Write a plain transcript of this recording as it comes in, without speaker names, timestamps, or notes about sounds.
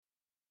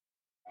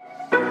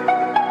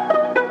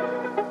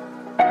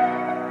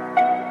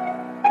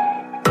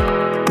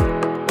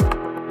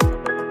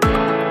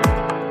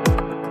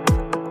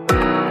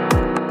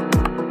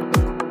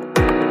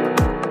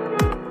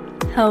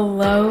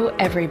Hello,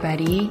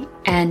 everybody,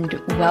 and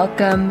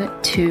welcome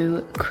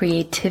to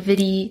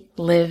Creativity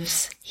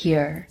Lives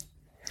Here,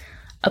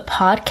 a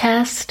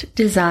podcast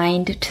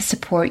designed to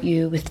support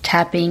you with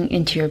tapping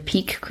into your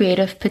peak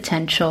creative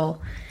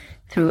potential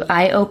through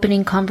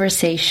eye-opening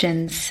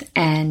conversations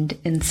and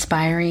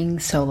inspiring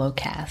solo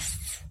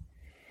casts.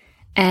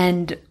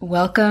 And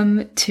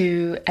welcome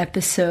to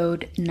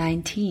episode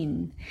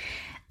 19.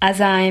 As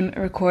I'm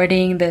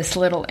recording this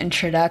little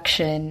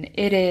introduction,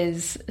 it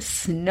is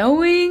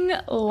snowing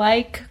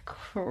like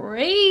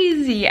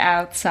crazy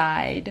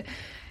outside,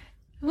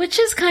 which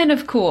is kind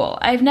of cool.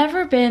 I've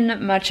never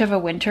been much of a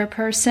winter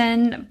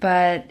person,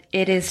 but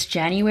it is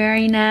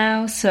January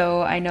now,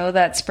 so I know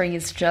that spring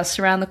is just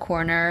around the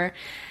corner,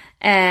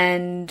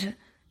 and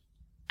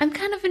I'm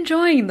kind of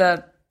enjoying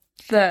the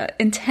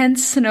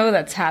intense snow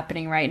that's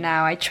happening right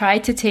now. I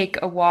tried to take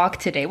a walk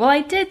today. Well,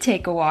 I did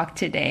take a walk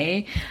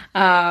today,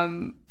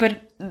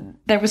 but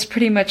there was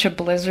pretty much a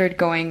blizzard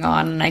going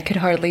on and I could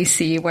hardly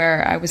see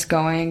where I was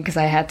going because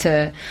I had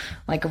to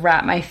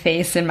wrap my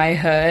face in my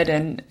hood,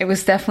 and it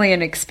was definitely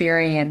an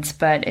experience,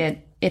 but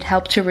it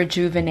helped to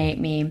rejuvenate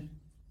me.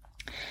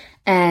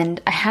 And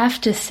I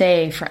have to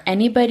say, for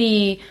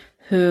anybody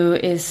who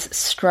is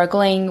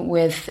struggling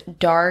with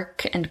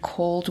dark and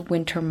cold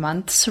winter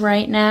months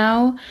right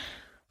now,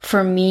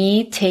 for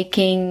me,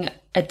 taking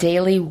a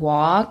daily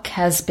walk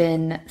has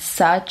been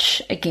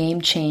such a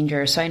game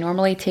changer. So I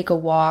normally take a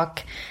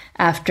walk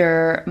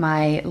after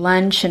my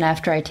lunch and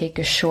after I take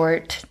a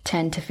short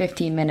 10 to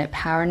 15 minute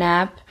power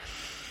nap.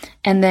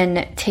 And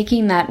then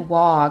taking that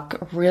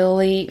walk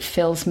really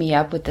fills me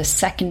up with a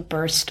second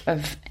burst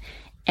of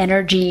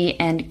energy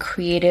and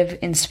creative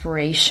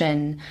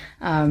inspiration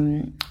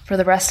for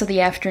the rest of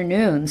the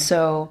afternoon.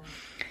 So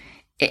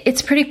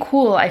it's pretty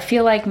cool. I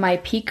feel like my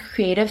peak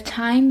creative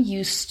time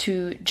used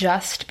to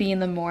just be in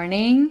the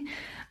morning,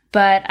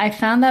 but I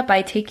found that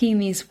by taking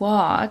these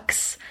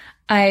walks,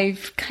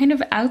 I've kind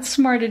of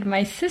outsmarted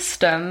my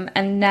system,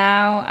 and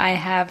now I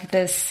have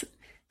this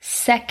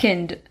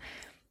second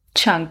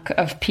chunk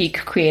of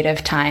peak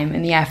creative time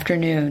in the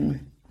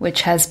afternoon,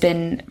 which has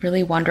been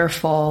really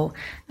wonderful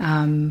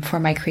for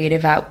my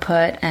creative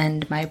output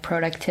and my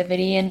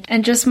productivity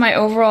and just my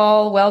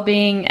overall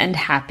well-being and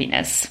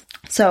happiness.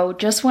 So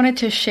just wanted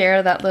to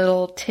share that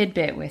little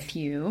tidbit with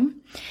you.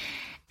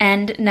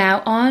 And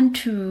now on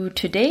to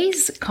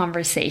today's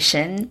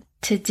conversation.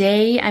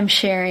 Today I'm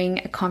sharing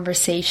a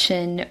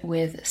conversation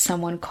with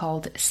someone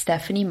called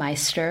Stephanie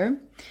Meister,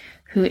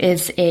 who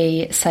is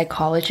a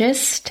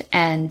psychologist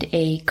and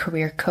a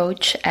career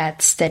coach at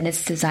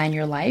Stednitz Design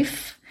Your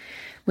Life,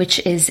 which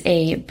is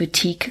a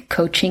boutique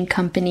coaching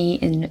company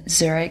in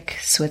Zurich,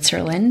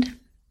 Switzerland.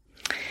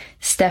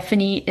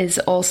 Stephanie is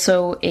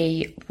also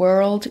a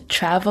world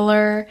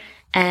traveler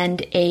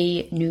and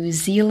a New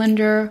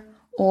Zealander,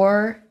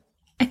 or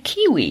a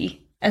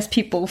Kiwi, as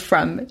people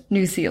from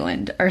New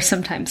Zealand are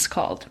sometimes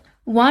called.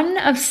 One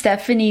of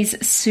Stephanie's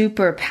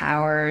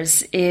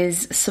superpowers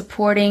is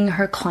supporting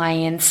her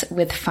clients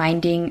with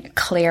finding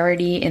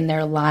clarity in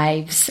their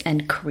lives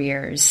and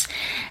careers.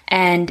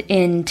 And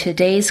in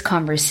today's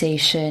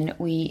conversation,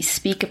 we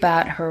speak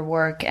about her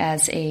work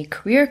as a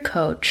career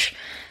coach,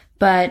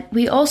 but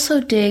we also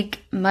dig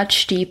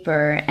much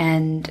deeper,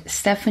 and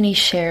Stephanie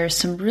shares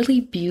some really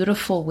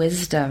beautiful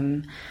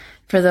wisdom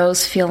for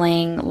those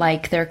feeling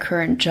like their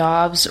current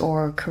jobs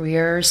or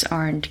careers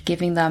aren't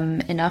giving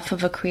them enough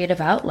of a creative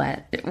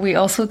outlet. We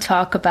also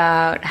talk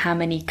about how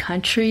many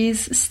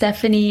countries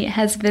Stephanie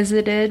has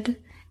visited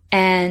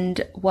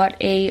and what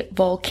a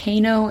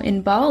volcano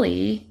in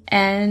Bali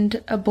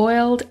and a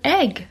boiled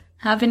egg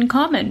have in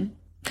common.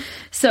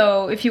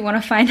 So if you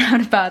want to find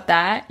out about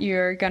that,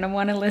 you're going to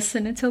want to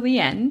listen until the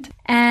end.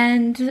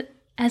 And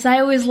as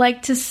I always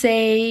like to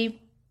say,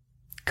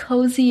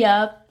 cozy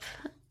up,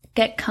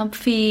 get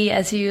comfy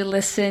as you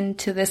listen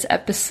to this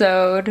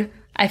episode.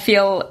 I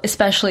feel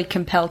especially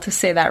compelled to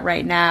say that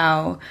right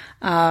now,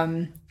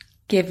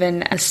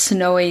 given a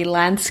snowy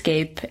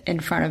landscape in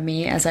front of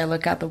me as I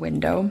look out the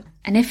window.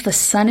 And if the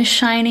sun is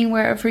shining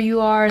wherever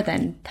you are,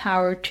 then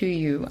power to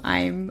you.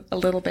 I'm a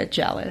little bit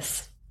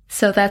jealous.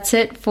 So that's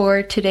it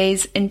for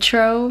today's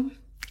intro,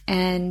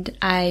 and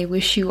I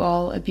wish you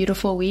all a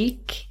beautiful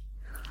week.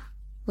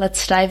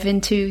 Let's dive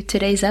into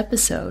today's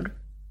episode.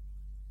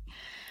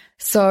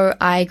 So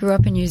I grew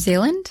up in New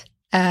Zealand.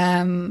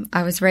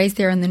 I was raised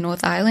there in the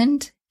North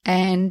Island,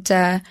 and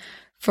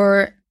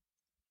for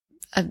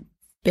a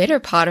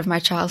better part of my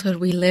childhood,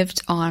 we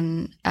lived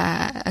on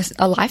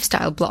a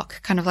lifestyle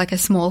block, kind of like a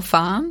small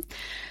farm.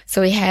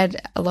 So we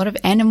had a lot of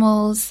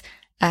animals,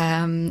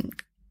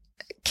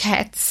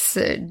 cats,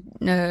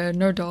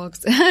 no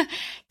dogs,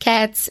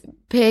 cats,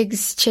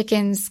 pigs,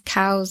 chickens,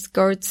 cows,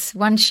 goats,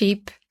 one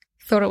sheep,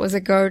 thought it was a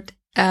goat.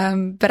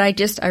 But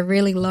I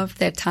really loved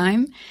that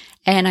time.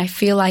 And I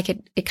feel like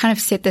it kind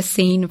of set the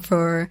scene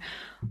for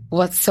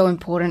what's so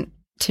important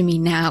to me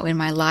now in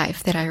my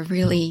life, that I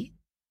really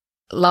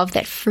love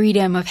that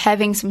freedom of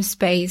having some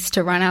space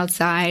to run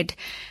outside,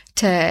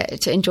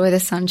 to enjoy the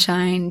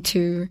sunshine,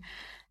 to,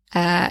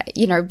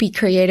 be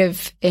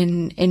creative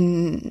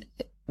in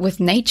with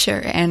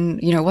nature and,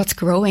 what's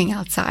growing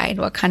outside,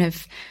 what kind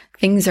of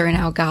things are in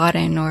our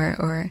garden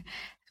or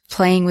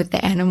playing with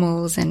the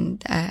animals. And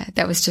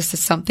that was just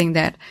something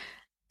that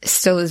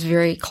still is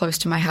very close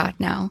to my heart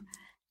now.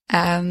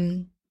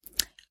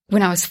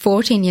 When I was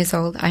 14 years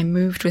old, I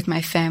moved with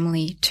my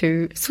family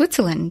to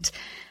Switzerland.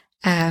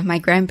 My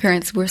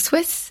grandparents were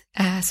Swiss,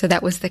 so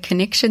that was the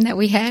connection that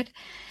we had.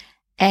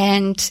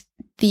 And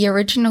the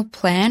original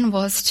plan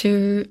was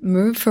to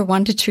move for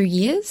 1 to 2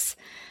 years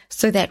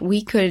so that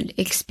we could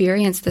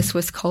experience the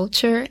Swiss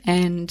culture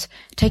and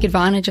take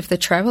advantage of the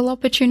travel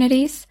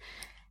opportunities.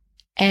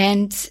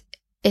 And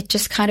it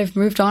just kind of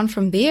moved on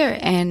from there.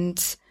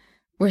 And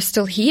we're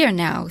still here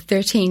now,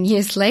 13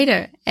 years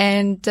later.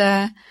 And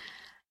that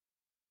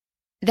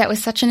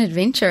was such an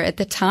adventure at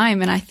the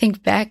time. And I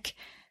think back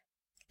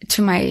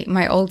to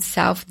my old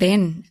self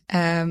then,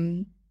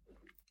 had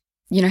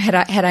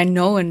I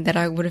known that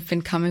I would have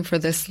been coming for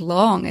this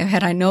long,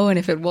 had I known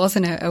if it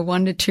wasn't a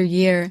 1 to 2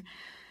 year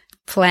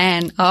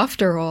plan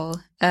after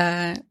all,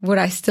 would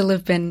I still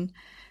have been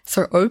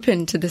so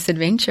open to this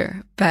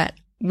adventure? But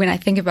when I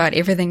think about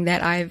everything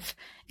that I've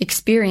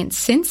experienced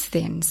since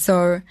then,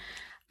 so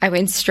I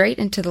went straight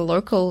into the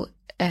local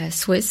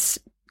Swiss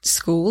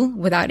school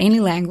without any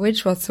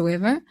language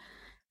whatsoever.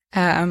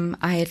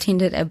 I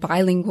attended a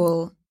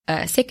bilingual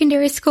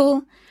secondary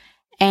school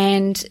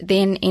and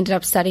then ended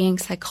up studying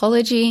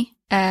psychology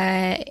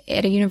at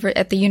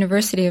the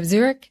University of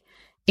Zurich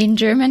in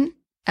German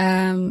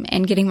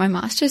and getting my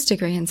master's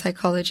degree in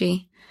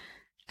psychology.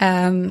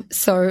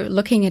 So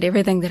looking at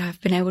everything that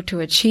I've been able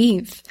to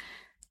achieve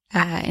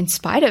in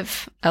spite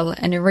of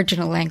an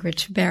original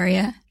language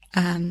barrier,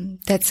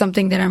 that's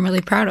something that I'm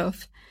really proud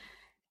of.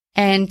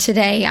 And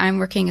today I'm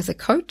working as a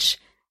coach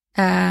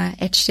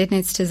at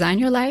Stednitz Design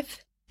Your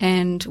Life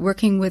and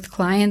working with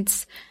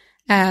clients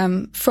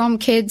from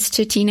kids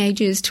to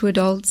teenagers to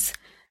adults,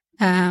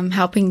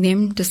 helping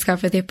them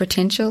discover their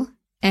potential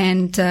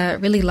and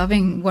really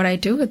loving what I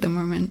do at the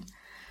moment.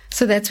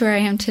 So that's where I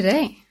am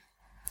today.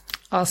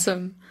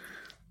 Awesome.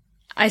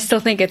 I still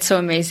think it's so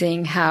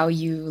amazing how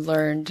you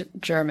learned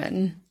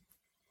German.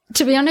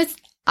 To be honest,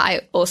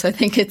 I also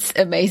think it's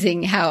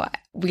amazing how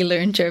we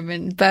learn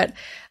German, but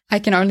I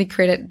can only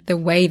credit the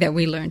way that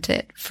we learned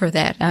it for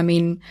that. I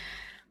mean,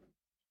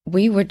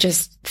 we were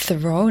just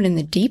thrown in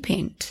the deep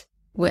end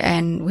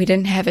and we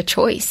didn't have a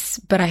choice.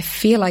 But I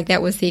feel like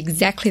that was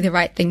exactly the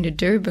right thing to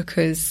do,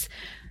 because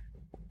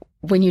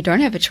when you don't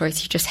have a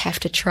choice, you just have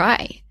to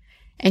try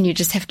and you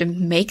just have to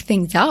make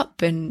things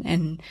up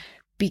and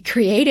be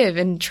creative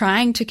and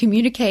trying to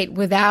communicate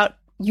without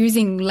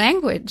using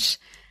language.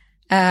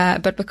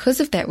 But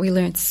because of that, we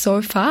learned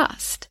so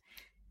fast,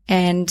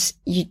 and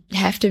you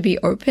have to be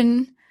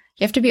open.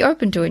 You have to be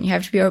open to it. You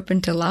have to be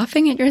open to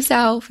laughing at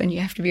yourself, and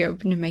you have to be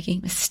open to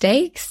making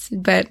mistakes.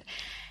 But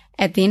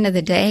at the end of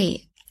the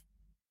day,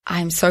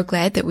 I'm so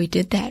glad that we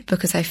did that,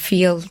 because I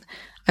feel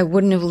I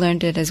wouldn't have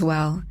learned it as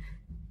well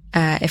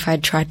if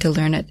I'd tried to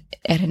learn it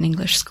at an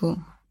English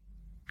school.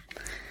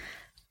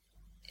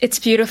 It's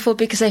beautiful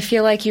because I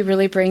feel like you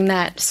really bring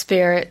that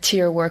spirit to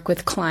your work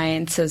with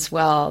clients as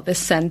well. The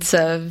sense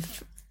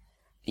of,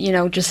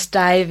 just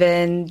dive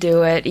in,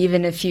 do it,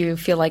 even if you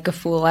feel like a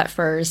fool at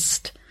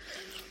first.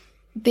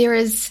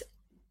 There's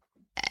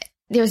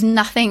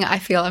nothing I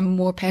feel I'm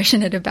more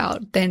passionate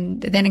about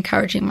than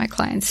encouraging my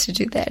clients to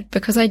do that,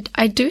 because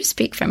I do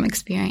speak from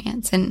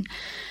experience. And,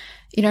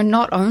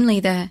 not only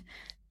the,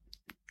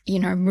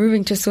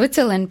 moving to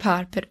Switzerland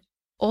part, but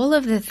all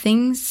of the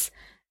things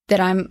that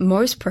I'm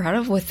most proud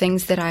of were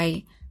things that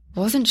I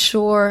wasn't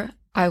sure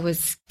I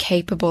was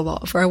capable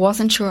of, or I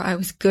wasn't sure I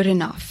was good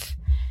enough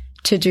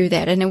to do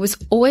that. And it was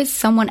always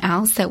someone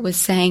else that was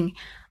saying,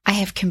 I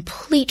have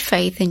complete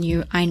faith in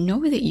you. I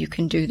know that you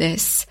can do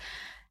this.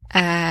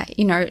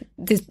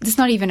 There's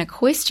not even a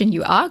question.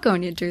 You are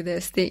going to do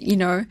this,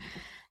 and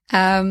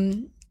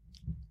I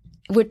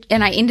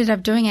ended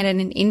up doing it,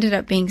 and it ended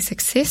up being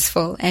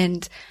successful.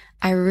 And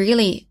I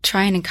really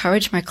try and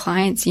encourage my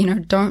clients,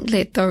 don't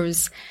let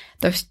those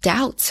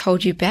doubts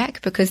hold you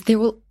back, because there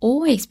will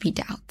always be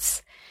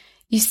doubts.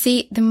 You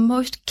see the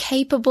most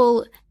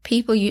capable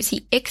people, you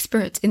see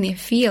experts in their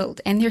field,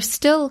 and they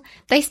still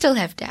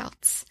have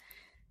doubts.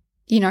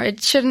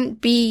 It shouldn't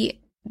be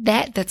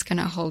that's going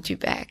to hold you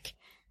back.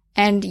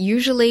 And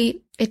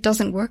usually it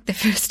doesn't work the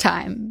first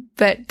time,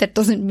 but that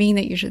doesn't mean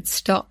that you should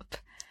stop.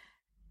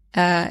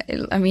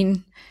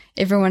 Everyone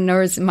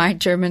knows my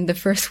German the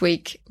first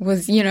week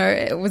was,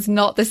 it was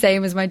not the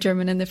same as my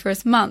German in the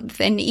first month.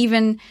 And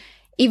even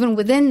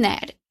within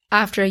that,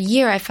 after a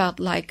year, I felt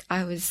like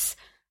I was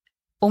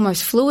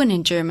almost fluent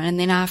in German. And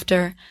then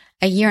after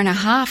a year and a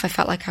half, I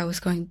felt like I was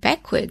going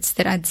backwards,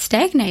 that I'd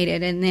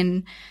stagnated. And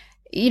then,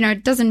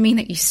 it doesn't mean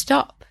that you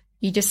stop.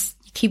 You just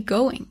keep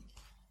going.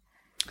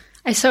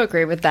 I so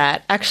agree with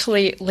that.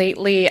 Actually,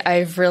 lately,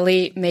 I've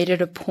really made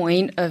it a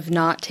point of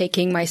not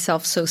taking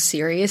myself so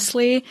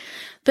seriously,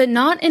 but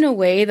not in a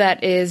way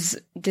that is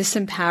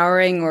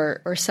disempowering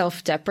or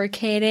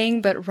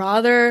self-deprecating, but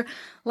rather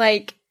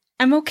like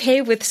I'm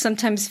okay with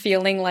sometimes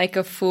feeling like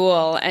a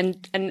fool.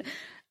 And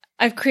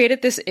I've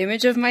created this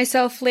image of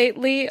myself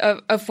lately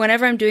of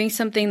whenever I'm doing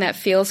something that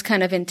feels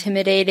kind of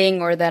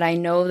intimidating or that I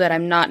know that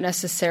I'm not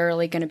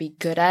necessarily going to be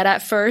good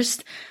at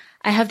first.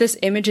 I have this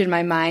image in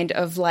my mind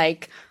of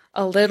like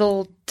a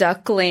little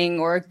duckling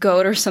or a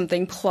goat or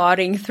something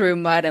plodding through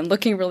mud and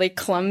looking really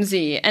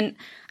clumsy. And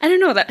I don't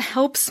know, that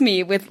helps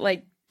me with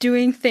like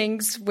doing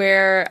things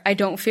where I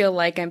don't feel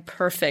like I'm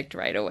perfect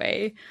right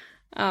away.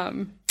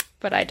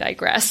 But I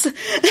digress. No,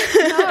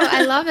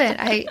 I love it.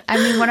 I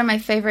mean, one of my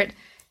favorite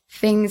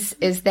things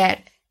is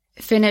that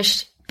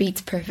finished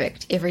beats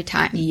perfect every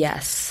time.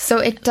 Yes. So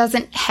it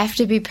doesn't have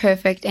to be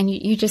perfect, and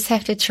you just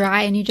have to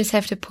try, and you just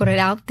have to put it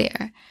out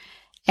there.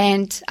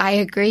 And I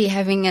agree,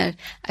 having a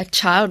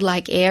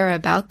childlike air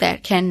about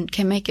that can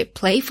make it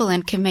playful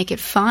and can make it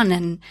fun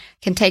and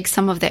can take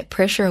some of that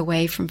pressure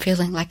away from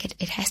feeling like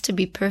it has to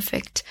be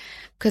perfect,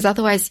 because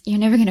otherwise you're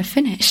never going to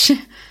finish.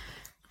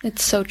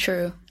 It's so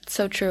true. It's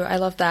so true. I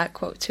love that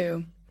quote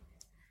too.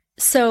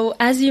 So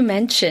as you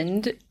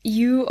mentioned,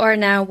 you are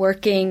now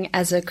working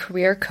as a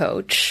career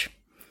coach.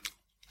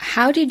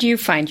 How did you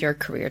find your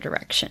career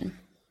direction?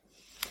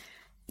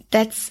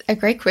 That's a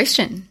great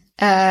question.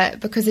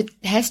 Because it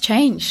has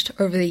changed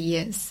over the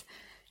years.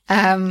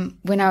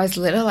 When I was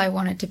little, I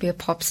wanted to be a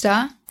pop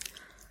star.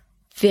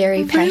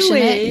 Very passionate.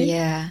 Really?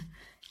 Yeah.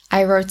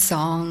 I wrote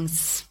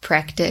songs,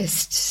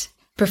 practiced,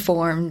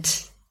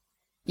 performed.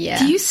 Yeah.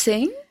 Do you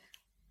sing?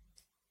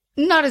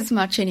 Not as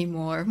much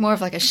anymore. More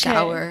of like a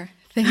shower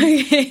thing.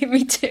 Okay,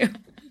 me too.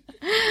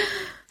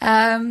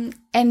 And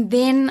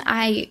then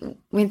I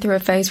went through a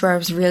phase where I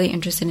was really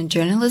interested in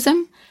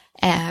journalism.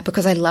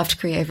 Because I loved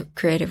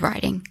creative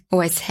writing,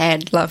 always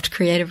had loved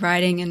creative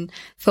writing, and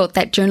thought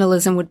that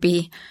journalism would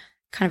be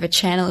kind of a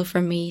channel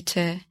for me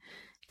to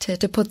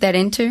put that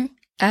into.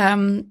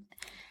 And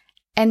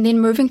then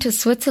moving to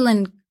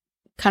Switzerland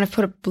kind of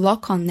put a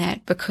block on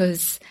that,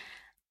 because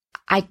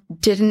I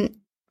didn't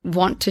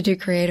want to do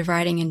creative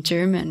writing in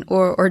German,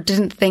 or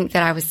didn't think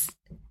that I was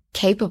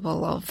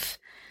capable of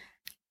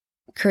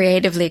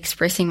creatively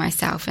expressing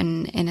myself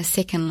in a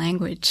second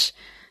language.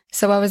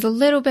 So I was a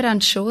little bit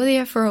unsure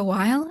there for a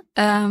while.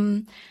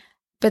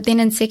 But then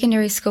in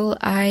secondary school,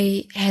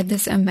 I had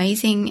this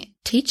amazing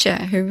teacher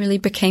who really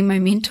became my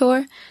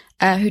mentor,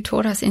 who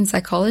taught us in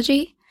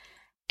psychology.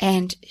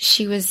 And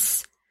she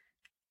was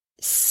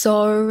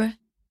so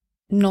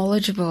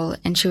knowledgeable,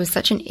 and she was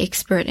such an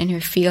expert in her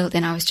field.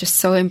 And I was just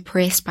so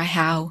impressed by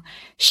how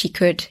she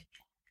could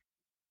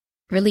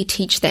really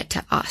teach that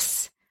to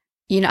us.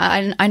 You know,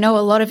 I know a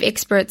lot of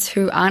experts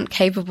who aren't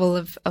capable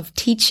of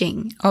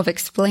teaching, of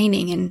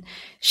explaining, and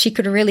she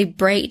could really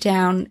break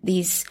down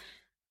these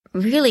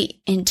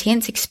really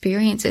intense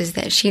experiences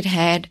that she'd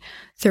had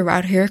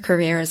throughout her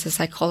career as a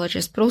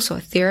psychologist, but also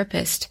a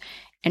therapist,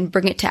 and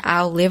bring it to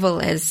our level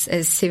as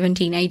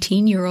 17,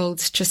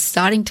 18-year-olds just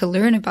starting to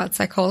learn about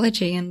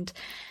psychology. And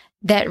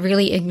that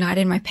really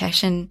ignited my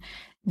passion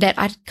that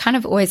I'd kind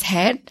of always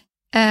had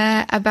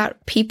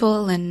about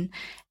people and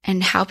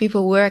how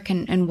people work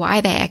and why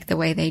they act the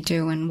way they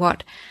do, and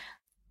what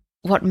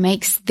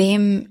makes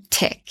them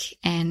tick.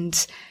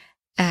 And,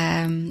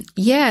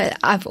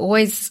 I've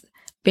always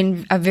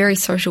been a very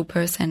social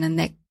person, and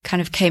that kind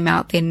of came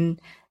out then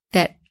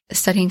that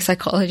studying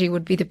psychology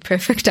would be the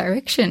perfect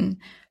direction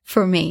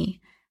for me.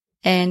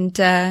 And,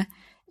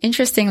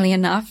 interestingly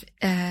enough,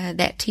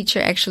 that teacher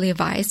actually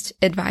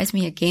advised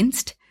me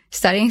against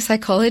studying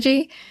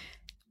psychology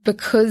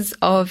because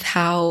of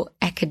how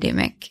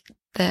academic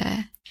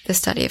the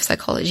study of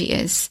psychology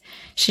is.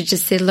 She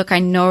just said, look, I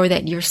know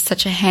that you're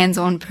such a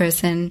hands-on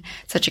person,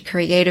 such a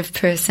creative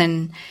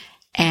person,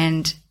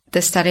 and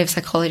the study of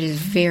psychology is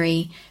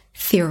very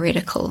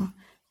theoretical.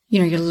 You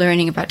know, you're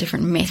learning about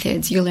different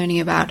methods. You're learning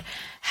about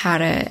how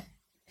to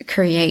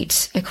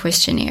create a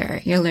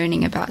questionnaire. You're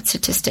learning about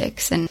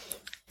statistics. And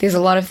there's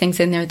a lot of things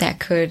in there that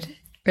could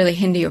really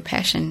hinder your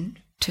passion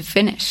to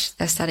finish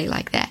a study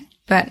like that.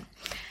 But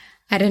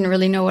I didn't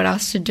really know what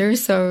else to do,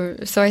 so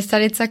I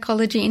studied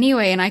psychology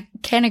anyway, and I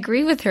can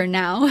agree with her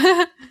now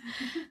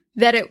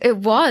that it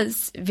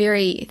was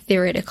very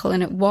theoretical,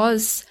 and it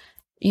was,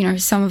 you know,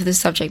 some of the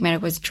subject matter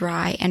was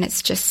dry, and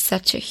it's just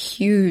such a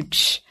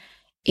huge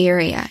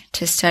area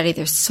to study.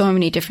 There's so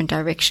many different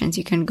directions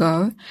you can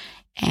go,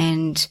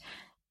 and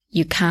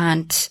you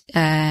can't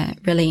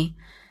really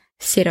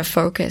set a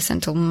focus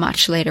until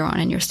much later on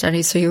in your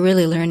studies, so you're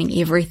really learning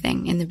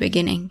everything in the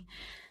beginning.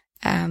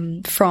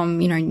 From,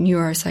 you know,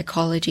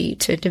 neuropsychology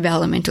to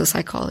developmental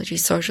psychology,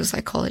 social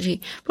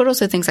psychology, but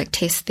also things like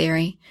test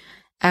theory.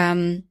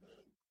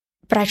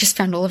 But I just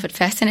found all of it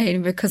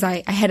fascinating because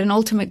I had an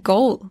ultimate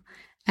goal,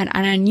 and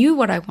I knew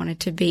what I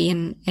wanted to be.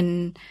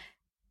 And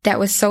that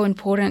was so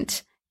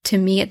important to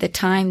me at the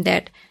time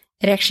that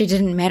it actually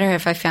didn't matter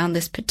if I found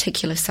this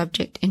particular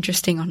subject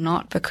interesting or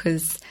not,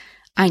 because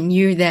I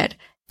knew that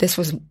this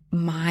was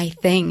my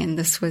thing and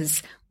this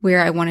was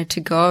where I wanted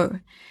to go.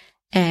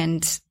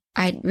 And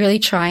I really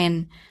try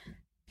and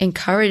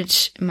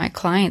encourage my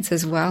clients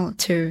as well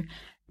to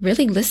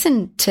really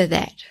listen to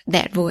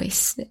that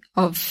voice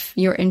of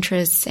your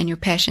interests and your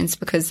passions,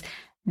 because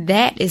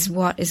that is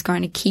what is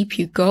going to keep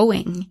you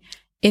going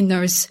in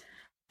those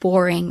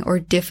boring or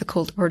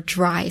difficult or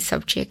dry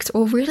subjects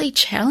or really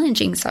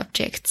challenging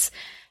subjects.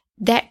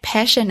 That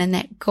passion and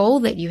that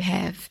goal that you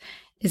have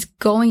is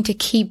going to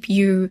keep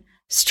you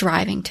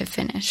striving to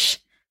finish,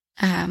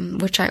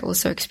 which I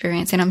also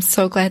experienced. And I'm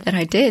so glad that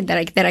I did,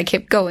 that I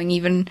kept going,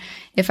 even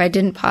if I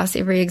didn't pass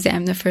every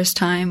exam the first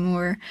time,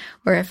 or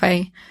if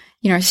I,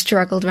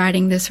 struggled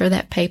writing this or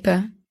that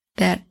paper,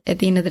 that at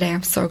the end of the day,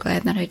 I'm so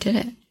glad that I did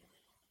it.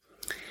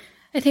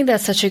 I think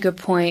that's such a good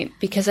point,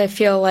 because I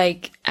feel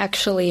like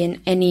actually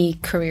in any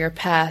career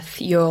path,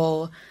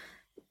 you'll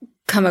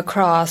come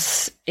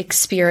across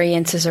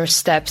experiences or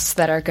steps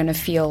that are going to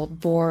feel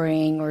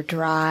boring or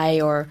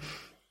dry or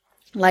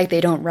like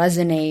they don't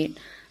resonate.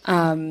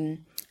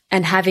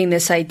 And having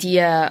this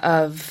idea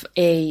of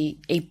a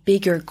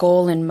bigger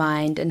goal in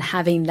mind and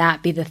having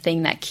that be the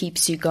thing that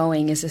keeps you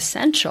going is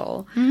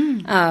essential.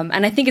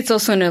 And I think it's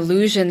also an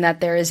illusion that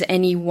there is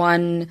any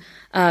one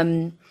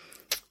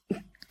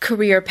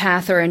career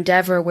path or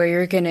endeavor where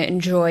you're going to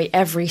enjoy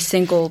every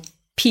single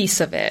piece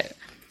of it.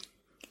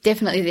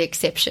 Definitely the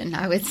exception,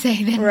 I would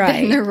say, than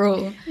the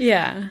rule.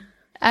 Yeah.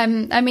 I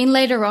mean,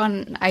 later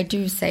on, I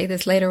do say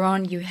this, later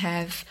on you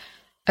have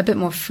a bit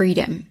more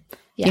freedom.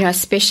 Yeah.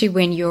 Especially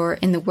when you're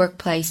in the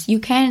workplace, you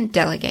can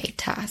delegate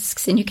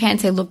tasks and you can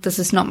say, look, this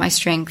is not my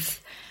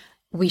strength.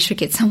 We should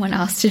get someone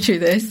else to do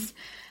this.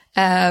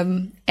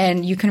 And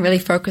you can really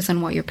focus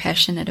on what you're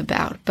passionate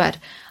about. But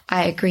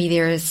I agree,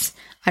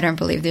 I don't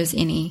believe there's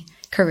any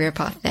career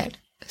path that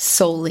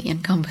solely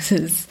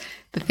encompasses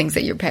the things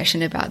that you're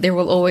passionate about. There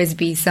will always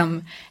be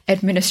some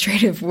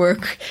administrative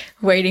work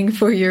waiting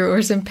for you,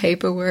 or some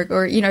paperwork,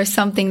 or,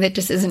 something that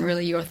just isn't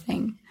really your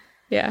thing.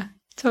 Yeah,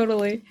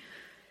 totally.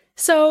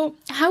 So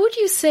how would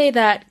you say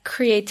that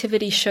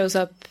creativity shows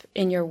up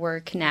in your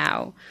work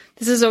now?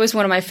 This is always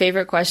one of my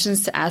favorite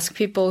questions to ask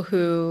people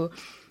who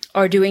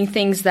are doing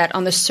things that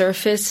on the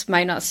surface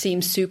might not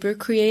seem super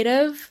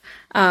creative.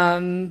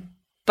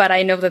 But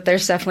I know that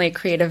there's definitely a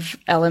creative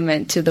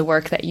element to the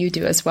work that you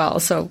do as well.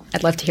 So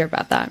I'd love to hear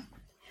about that.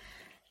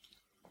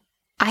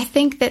 I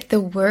think that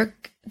the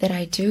work that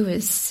I do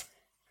is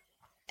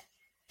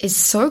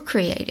so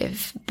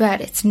creative, but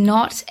it's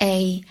not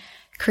a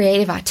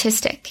creative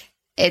artistic.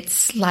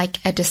 It's like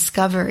a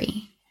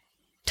discovery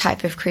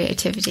type of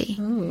creativity.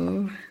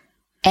 Ooh.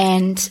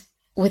 And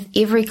with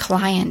every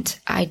client,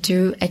 I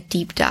do a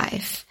deep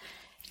dive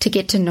to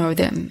get to know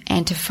them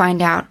and to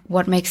find out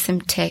what makes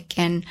them tick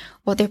and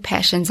what their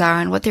passions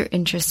are and what they're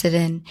interested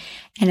in.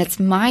 And it's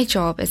my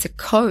job as a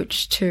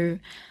coach to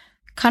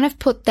kind of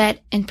put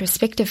that in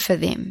perspective for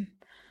them.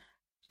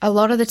 A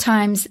lot of the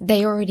times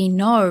they already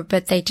know,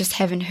 but they just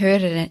haven't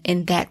heard it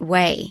in that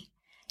way.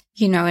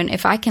 And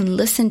if I can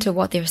listen to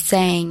what they're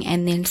saying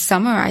and then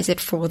summarize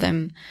it for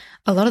them,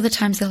 a lot of the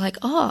times they're like,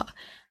 oh,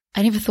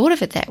 I never thought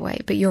of it that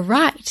way, but you're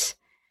right.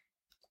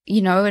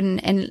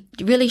 And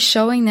really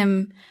showing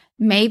them,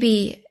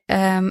 maybe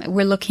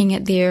we're looking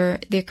at their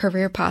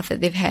career path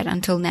that they've had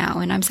until now.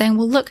 And I'm saying,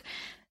 well, look,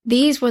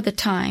 these were the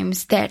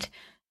times that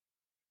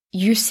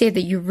you said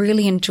that you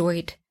really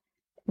enjoyed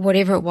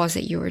whatever it was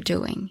that you were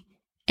doing.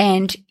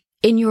 And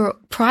in your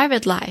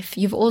private life,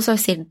 you've also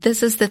said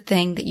this is the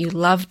thing that you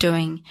love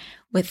doing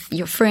with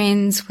your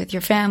friends, with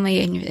your family,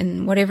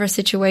 in whatever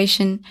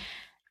situation.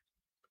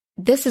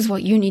 This is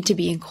what you need to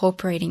be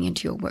incorporating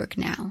into your work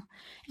now.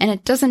 And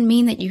it doesn't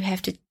mean that you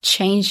have to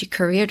change your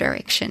career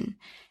direction.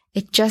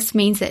 It just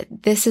means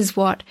that this is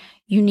what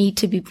you need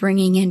to be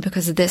bringing in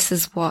because this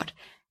is what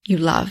you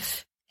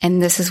love.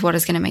 And this is what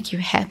is going to make you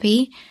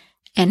happy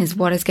and is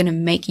what is going to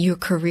make your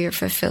career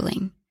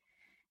fulfilling.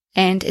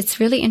 And it's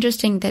really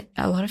interesting that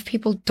a lot of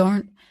people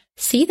don't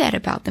see that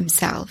about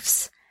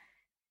themselves.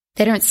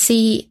 They don't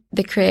see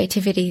the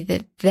creativity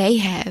that they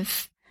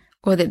have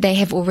or that they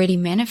have already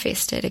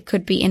manifested. It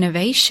could be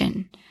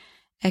innovation.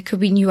 It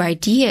could be new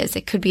ideas.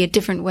 It could be a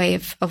different way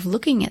of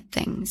looking at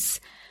things.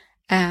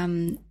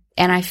 And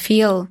I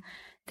feel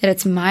that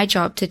it's my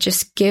job to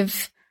just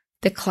give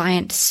the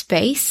client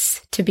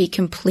space to be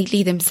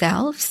completely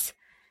themselves.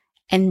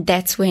 And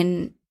that's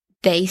when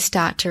they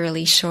start to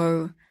really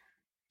show,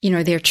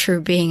 their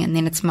true being. And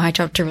then it's my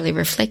job to really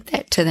reflect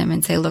that to them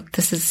and say, look,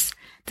 this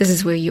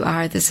is where you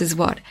are. This is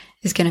what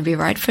is going to be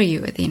right for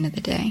you at the end of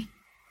the day.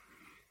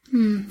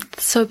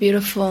 So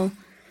beautiful.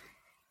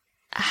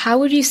 How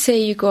would you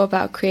say you go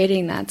about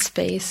creating that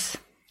space?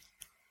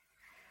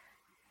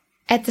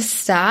 At the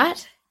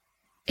start,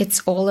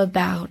 it's all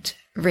about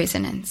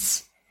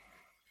resonance.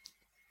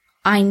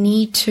 I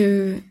need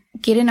to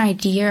get an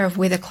idea of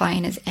where the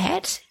client is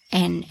at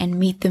and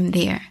meet them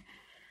there.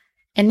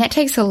 And that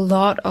takes a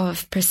lot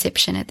of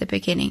perception at the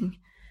beginning.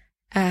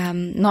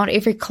 Not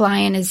every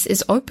client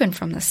is open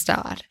from the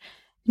start.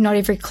 Not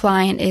every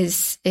client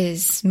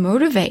is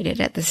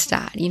motivated at the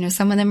start.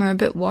 Some of them are a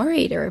bit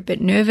worried or a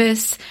bit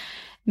nervous.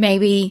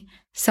 Maybe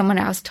someone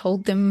else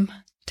told them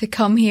to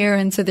come here,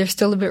 and so they're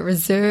still a bit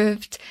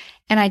reserved.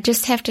 And I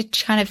just have to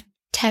kind of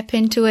tap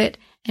into it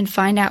and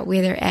find out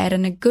where they're at.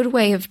 And a good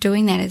way of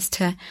doing that is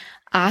to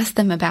ask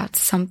them about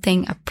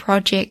something, a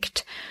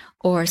project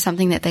or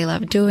something that they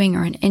love doing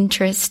or an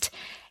interest,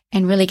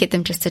 and really get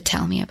them just to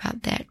tell me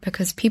about that.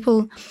 Because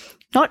people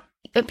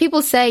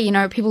say, you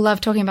know, people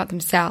love talking about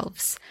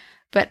themselves,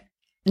 but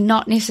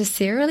not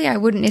necessarily. I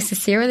wouldn't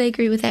necessarily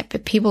agree with that,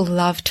 but people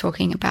love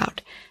talking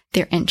about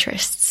their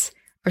interests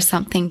or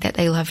something that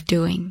they love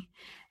doing.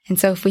 And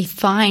so if we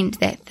find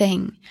that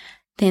thing,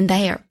 then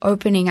they are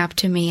opening up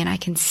to me, and I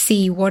can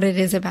see what it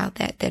is about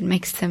that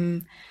makes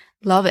them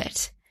love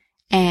it.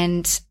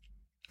 And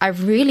I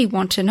really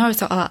want to know.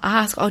 So I'll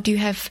ask, do you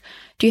have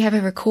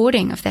a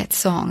recording of that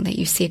song that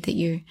you said that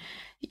you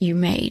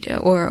made?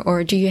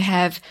 Or do you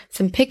have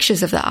some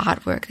pictures of the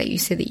artwork that you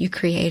said that you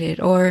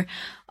created? Or,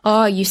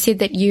 you said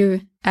that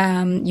you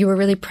were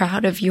really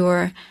proud of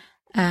your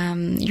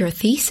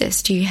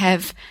thesis. Do you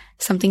have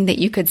something that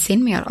you could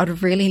send me?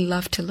 I'd really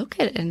love to look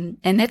at it.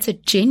 And that's a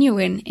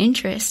genuine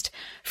interest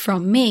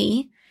from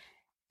me.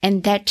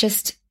 And that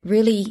just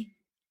really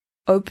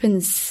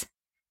opens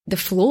the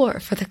floor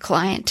for the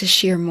client to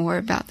share more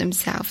about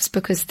themselves,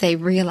 because they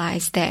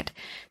realize that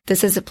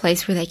this is a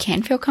place where they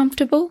can feel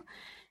comfortable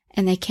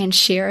and they can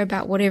share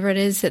about whatever it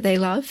is that they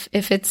love,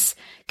 if it's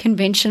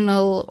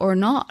conventional or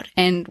not.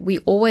 And we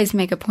always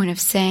make a point of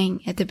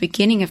saying at the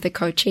beginning of the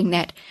coaching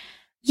that,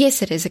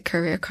 yes, it is a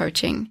career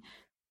coaching,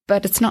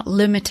 but it's not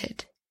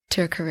limited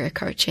to a career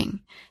coaching,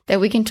 that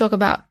we can talk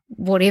about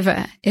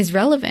whatever is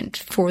relevant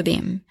for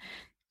them,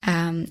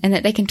 and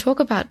that they can talk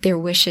about their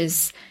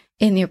wishes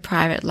in their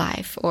private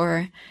life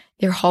or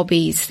their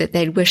hobbies that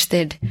they'd wish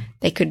that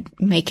they could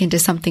make into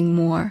something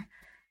more.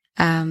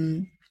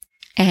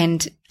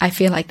 And I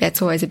feel like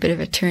that's always a bit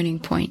of a turning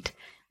point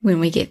when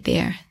we get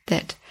there,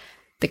 that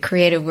the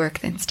creative work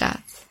then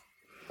starts.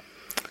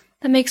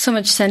 That makes so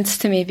much sense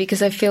to me,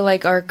 because I feel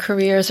like our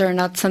careers are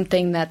not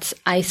something that's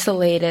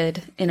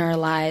isolated in our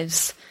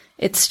lives.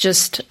 It's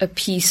just a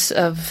piece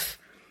of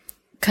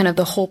kind of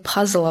the whole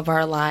puzzle of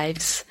our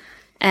lives.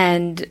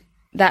 And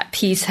that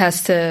piece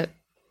has to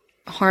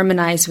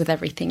harmonize with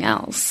everything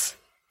else.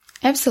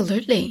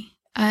 Absolutely.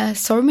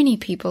 So many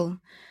people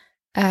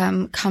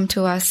come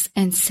to us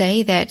and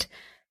say that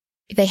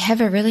they have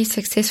a really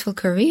successful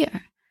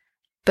career,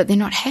 but they're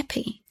not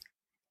happy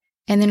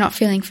and they're not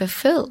feeling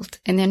fulfilled,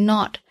 and they're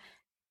not,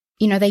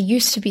 you know, they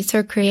used to be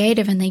so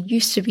creative and they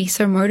used to be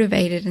so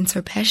motivated and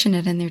so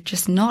passionate, and they're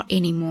just not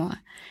anymore.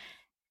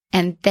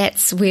 And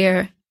that's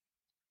where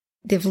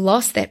they've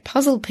lost that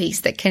puzzle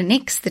piece that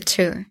connects the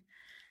two.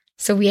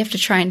 So we have to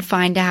try and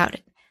find out,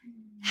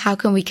 how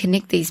can we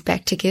connect these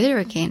back together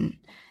again?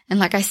 And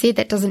like I said,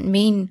 that doesn't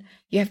mean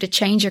you have to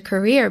change your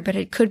career, but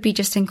it could be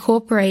just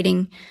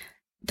incorporating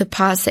the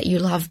parts that you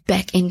love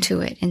back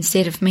into it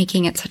instead of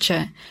making it such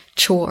a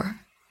chore.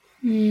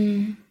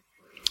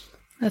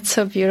 That's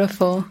so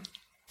beautiful.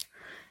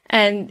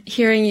 And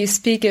hearing you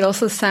speak, it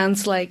also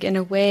sounds like, in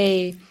a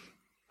way,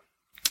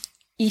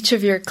 each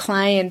of your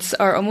clients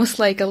are almost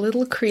like a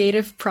little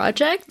creative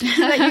project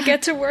that you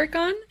get to work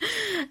on.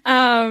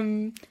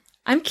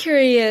 I'm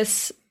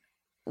curious,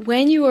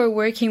 when you are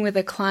working with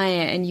a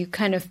client and you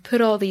kind of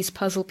put all these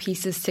puzzle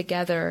pieces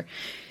together,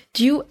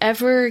 do you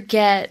ever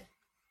get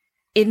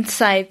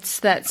insights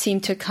that seem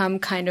to come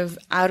kind of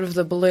out of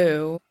the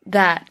blue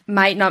that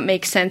might not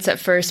make sense at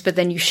first, but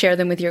then you share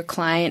them with your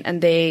client and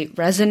they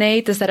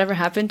resonate? Does that ever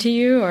happen to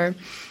you? Or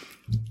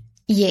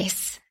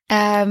yes.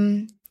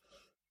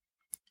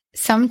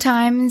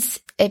 Sometimes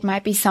it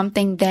might be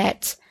something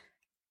that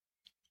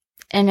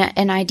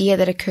an idea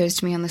that occurs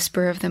to me on the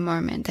spur of the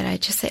moment, that I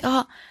just say,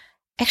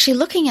 actually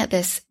looking at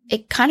this,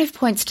 it kind of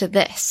points to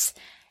this.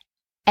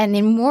 And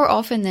then more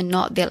often than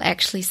not, they'll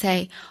actually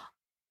say,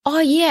 oh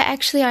yeah,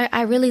 actually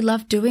I really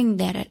loved doing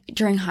that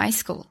during high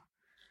school.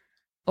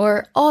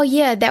 Or, oh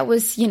yeah, that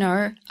was,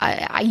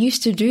 I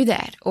used to do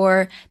that.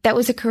 Or that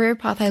was a career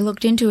path I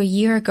looked into a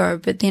year ago,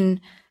 but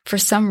then for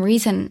some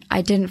reason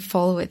I didn't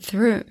follow it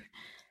through.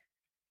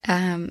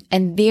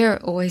 And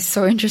they're always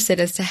so interested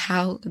as to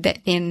how that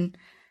then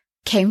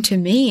came to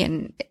me.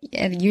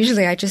 And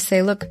usually I just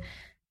say, look,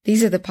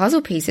 these are the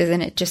puzzle pieces,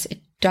 and it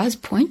does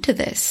point to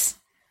this,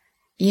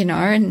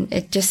 and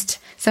it just,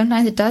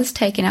 sometimes it does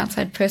take an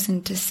outside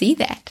person to see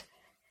that.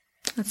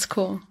 That's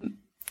cool.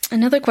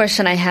 Another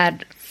question I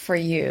had for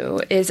you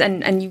is,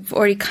 and you've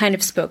already kind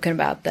of spoken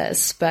about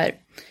this, but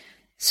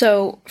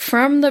so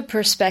from the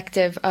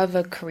perspective of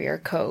a career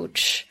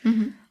coach,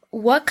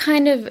 what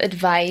kind of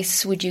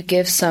advice would you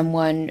give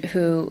someone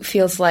who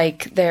feels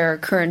like their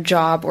current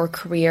job or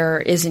career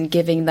isn't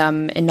giving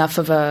them enough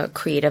of a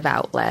creative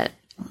outlet?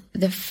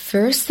 The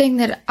first thing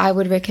that I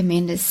would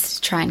recommend is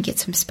try and get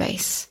some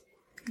space.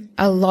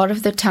 A lot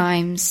of the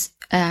times,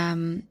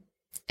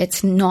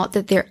 it's not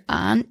that there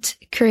aren't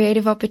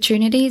creative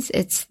opportunities,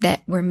 it's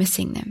that we're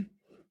missing them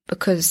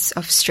because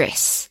of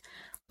stress,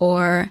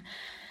 or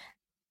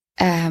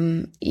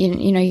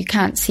you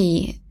can't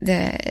see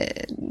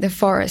the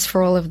forest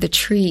for all of the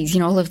trees,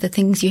 all of the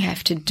things you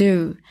have to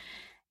do,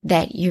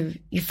 that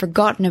you've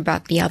forgotten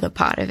about the other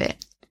part of it.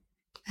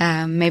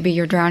 Maybe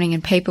you're drowning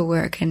in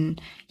paperwork and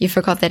you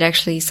forgot that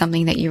actually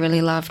something that you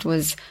really loved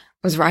was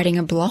writing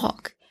a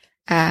blog,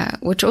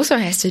 which also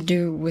has to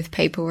do with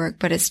paperwork,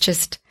 but it's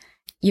just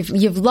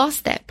you've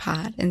lost that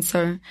part. And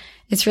so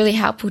it's really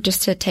helpful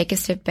just to take a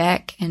step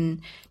back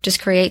and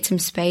just create some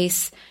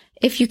space.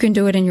 If you can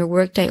do it in your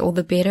workday, all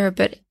the better,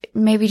 but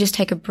maybe just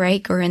take a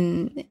break, or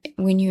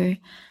when you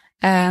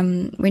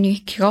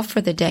kick off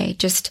for the day,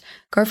 just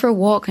go for a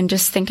walk and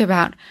just think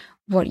about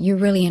what you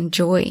really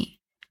enjoy.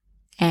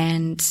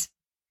 And,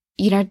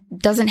 it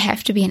doesn't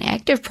have to be an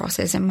active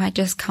process. It might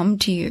just come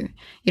to you.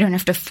 You don't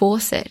have to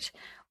force it.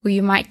 Or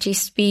you might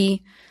just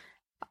be,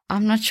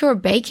 I'm not sure,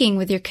 baking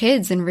with your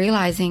kids and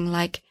realizing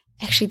like,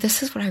 actually,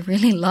 this is what I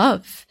really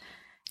love.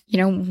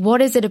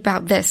 What is it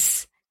about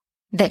this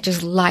that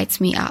just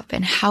lights me up,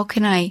 and how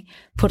can I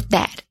put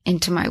that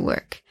into my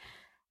work?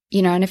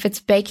 And if it's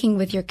baking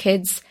with your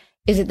kids,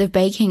 is it the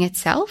baking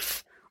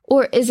itself,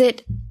 or is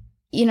it,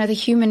 the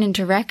human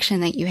interaction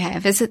that you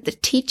have? Is it the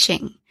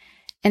teaching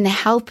and the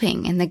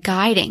helping and the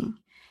guiding?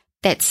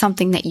 That's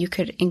something that you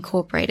could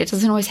incorporate. It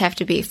doesn't always have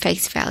to be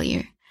face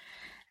value.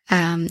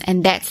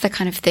 And that's the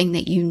kind of thing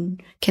that you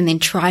can then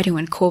try to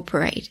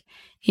incorporate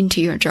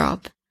into your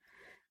job.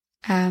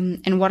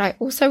 And what I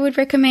also would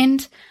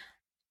recommend,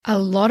 a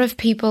lot of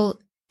people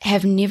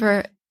have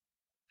never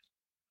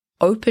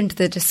opened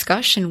the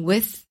discussion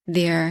with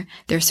their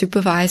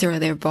supervisor or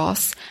their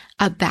boss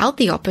about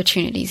the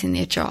opportunities in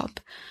their job.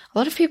 A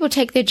lot of people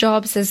take their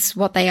jobs as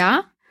what they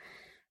are,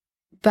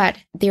 but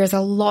there's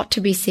a lot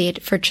to be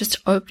said for just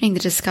opening the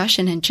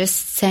discussion and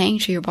just saying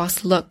to your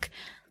boss, look,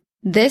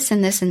 this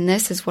and this and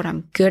this is what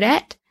I'm good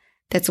at.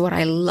 That's what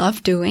I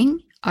love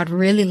doing. I'd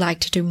really like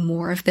to do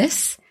more of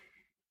this.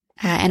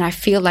 And I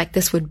feel like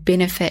this would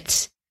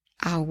benefit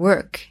our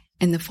work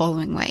in the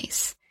following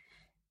ways.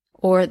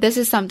 Or this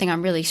is something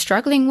I'm really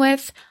struggling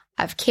with.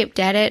 I've kept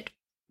at it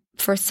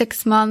for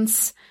 6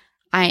 months.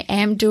 I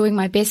am doing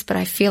my best, but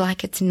I feel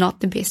like it's not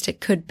the best it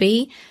could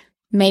be.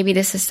 Maybe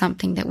this is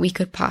something that we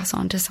could pass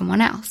on to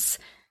someone else.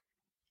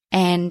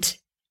 And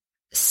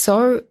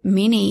so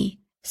many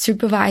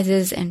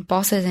supervisors and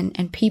bosses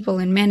and people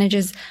and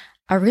managers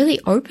are really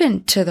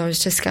open to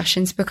those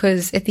discussions,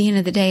 because at the end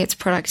of the day, it's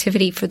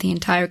productivity for the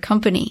entire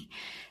company,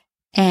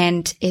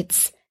 and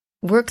it's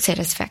work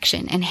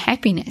satisfaction and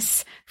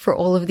happiness for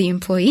all of the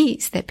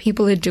employees, that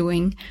people are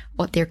doing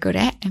what they're good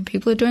at and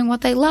people are doing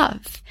what they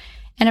love.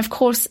 And of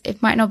course,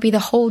 it might not be the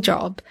whole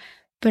job,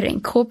 but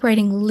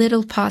incorporating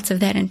little parts of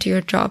that into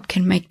your job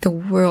can make the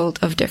world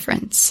of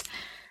difference.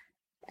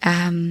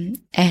 And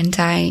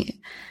I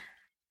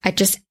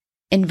just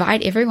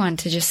invite everyone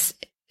to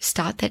just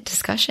start that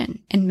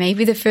discussion. And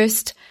maybe the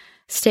first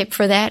step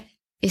for that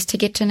is to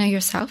get to know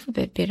yourself a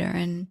bit better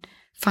and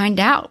find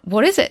out,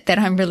 what is it that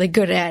I'm really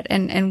good at,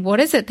 and what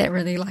is it that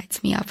really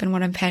lights me up and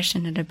what I'm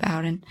passionate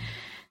about. And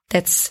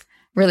that's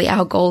really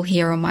our goal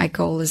here, or my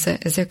goal as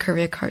a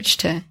career coach,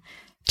 to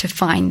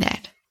find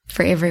that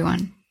for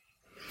everyone.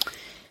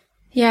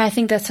 Yeah, I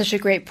think that's such a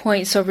great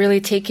point. So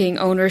really taking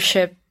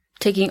ownership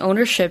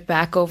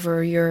back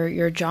over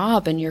your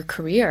job and your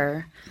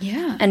career.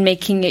 Yeah. And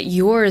making it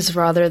yours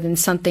rather than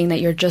something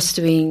that you're just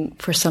doing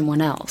for someone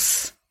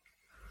else.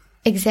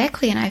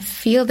 Exactly. And I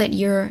feel that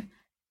you're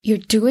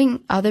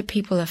doing other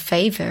people a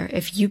favor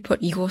if you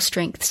put your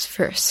strengths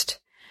first.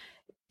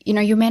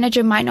 Your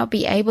manager might not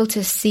be able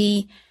to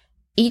see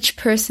each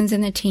person's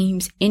in the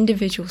team's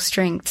individual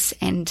strengths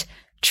and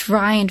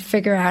try and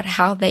figure out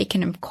how they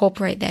can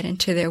incorporate that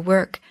into their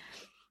work.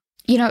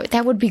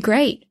 That would be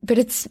great, but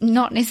it's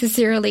not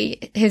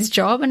necessarily his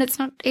job, and it's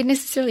not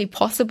necessarily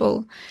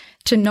possible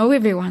to know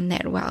everyone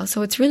that well.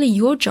 So it's really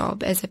your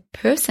job as a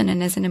person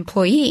and as an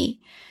employee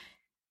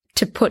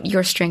to put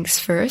your strengths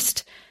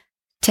first,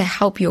 to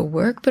help your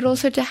work, but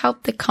also to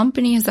help the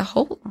company as a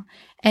whole.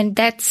 And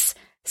that's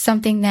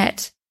something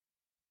that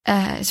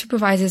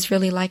supervisors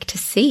really like to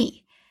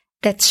see.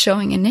 That's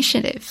showing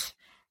initiative.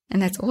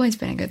 And that's always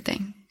been a good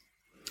thing.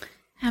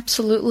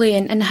 Absolutely.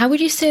 And how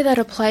would you say that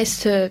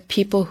applies to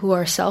people who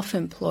are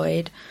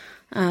self-employed?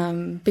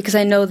 Because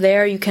I know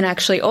there you can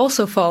actually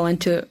also fall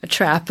into a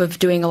trap of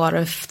doing a lot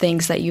of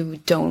things that you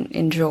don't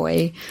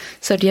enjoy.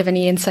 So do you have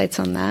any insights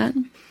on that?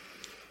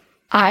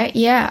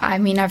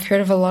 I've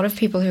heard of a lot of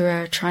people who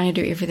are trying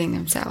to do everything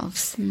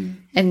themselves.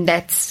 And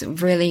that's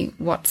really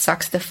what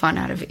sucks the fun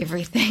out of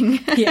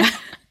everything. Yeah.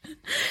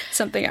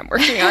 Something I'm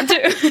working on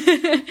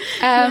too.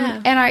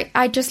 And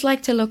I just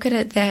like to look at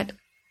it that,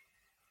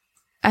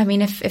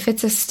 if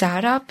it's a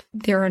startup,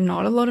 there are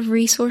not a lot of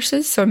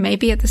resources. So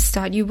maybe at the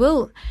start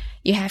you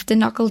have to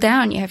knuckle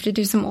down. You have to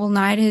do some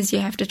all-nighters. You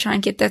have to try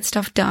and get that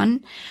stuff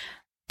done.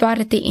 But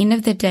at the end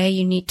of the day,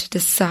 you need to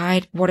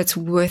decide what it's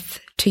worth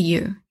to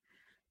you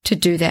to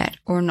do that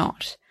or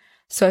not.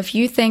 So if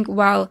you think,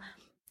 well,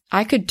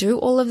 I could do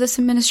all of this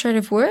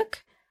administrative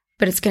work,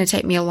 but it's going to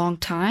take me a long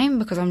time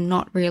because I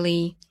don't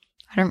really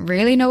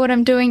know what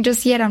I'm doing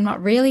just yet. I'm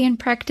not really in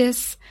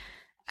practice.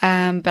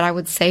 But I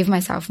would save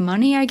myself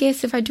money, I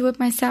guess, if I do it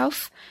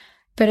myself.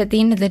 But at the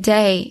end of the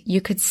day,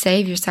 you could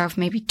save yourself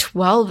maybe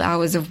 12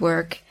 hours of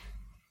work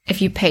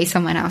if you pay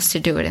someone else to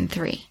do it in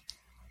 3.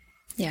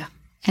 Yeah.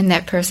 And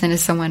that person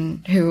is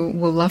someone who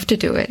will love to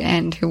do it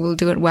and who will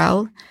do it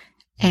well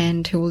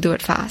and who will do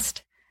it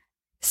fast.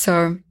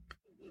 So,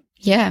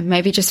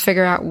 maybe just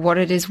figure out what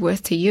it is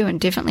worth to you, and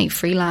definitely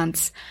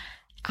freelance.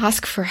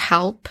 Ask for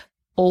help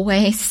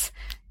always.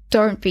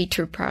 Don't be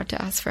too proud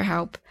to ask for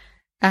help.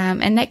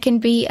 And that can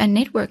be a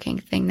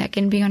networking thing. That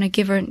can be on a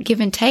give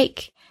and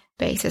take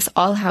basis.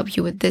 I'll help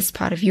you with this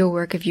part of your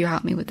work if you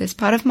help me with this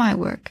part of my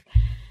work.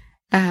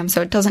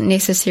 So it doesn't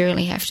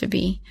necessarily have to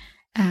be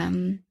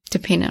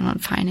dependent on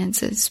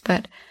finances.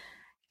 But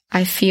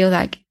I feel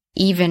like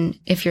even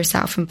if you're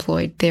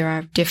self-employed, there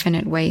are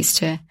definite ways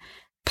to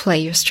play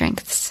your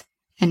strengths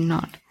and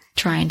not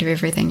try and do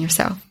everything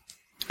yourself.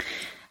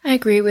 I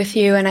agree with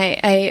you. And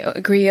I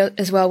agree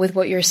as well with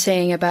what you're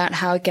saying about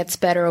how it gets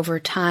better over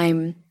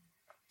time.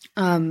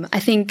 I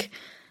think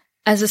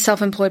as a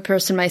self-employed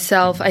person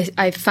myself,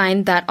 I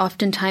find that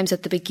oftentimes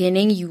at the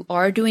beginning you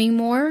are doing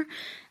more,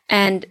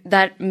 and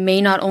that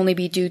may not only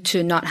be due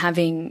to not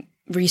having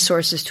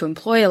resources to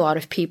employ a lot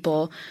of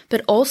people,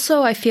 but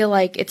also I feel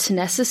like it's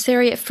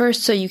necessary at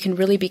first so you can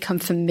really become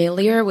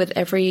familiar with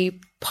every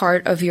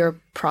part of your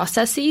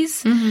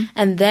processes. Mm-hmm.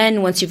 And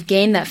then once you've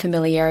gained that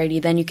familiarity,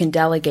 then you can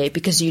delegate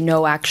because you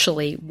know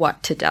actually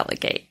what to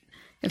delegate,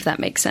 if that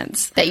makes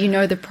sense. That you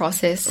know the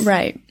process.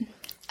 Right.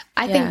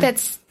 I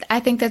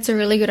think that's a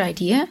really good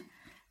idea.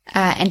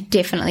 And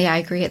definitely I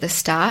agree at the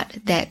start.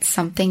 That's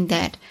something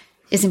that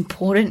is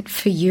important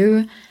for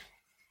you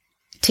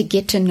to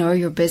get to know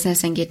your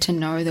business and get to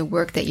know the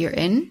work that you're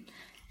in.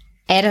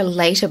 At a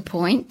later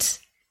point,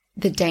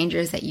 the danger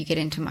is that you get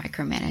into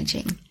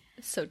micromanaging.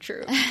 So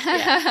true.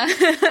 Yeah.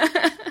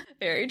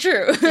 Very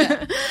true.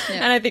 Yeah. Yeah.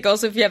 And I think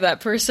also if you have that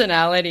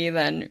personality,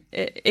 then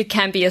it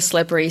can be a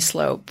slippery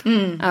slope.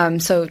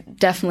 So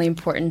definitely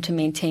important to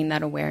maintain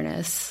that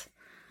awareness.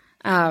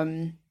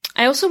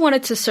 I also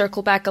wanted to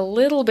circle back a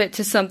little bit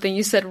to something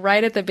you said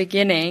right at the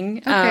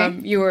beginning. Okay.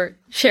 You were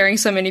sharing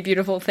so many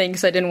beautiful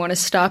things. I didn't want to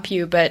stop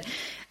you, but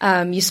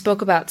you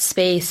spoke about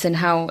space and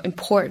how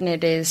important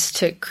it is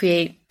to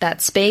create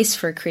that space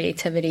for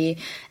creativity.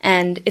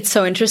 And it's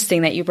so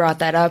interesting that you brought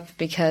that up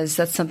because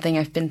that's something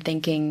I've been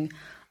thinking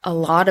a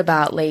lot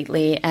about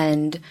lately.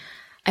 And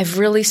I've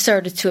really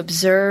started to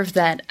observe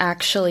that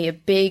actually a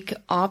big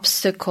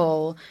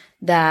obstacle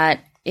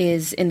that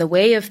is in the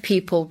way of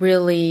people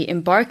really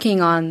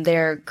embarking on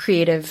their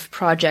creative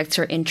projects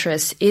or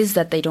interests is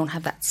that they don't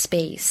have that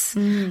space.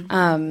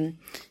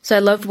 So I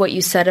loved what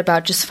you said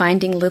about just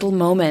finding little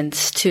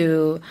moments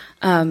to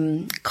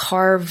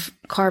carve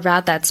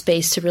out that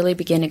space to really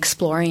begin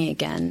exploring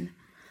again.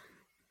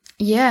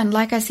 Yeah, and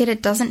like I said,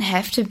 it doesn't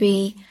have to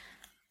be,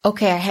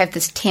 okay, I have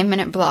this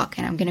 10-minute block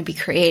and I'm going to be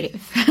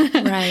creative.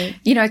 Right.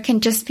 It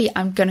can just be,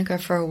 I'm going to go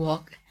for a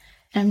walk.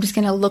 And I'm just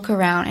going to look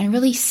around and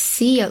really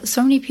see.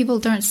 So many people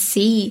don't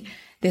see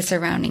their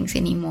surroundings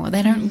anymore.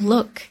 They don't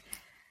look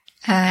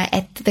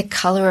at the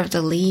color of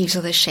the leaves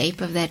or the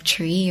shape of that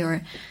tree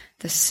or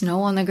the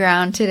snow on the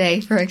ground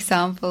today, for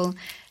example.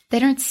 They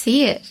don't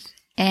see it.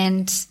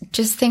 And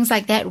just things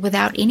like that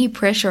without any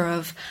pressure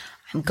of,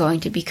 I'm going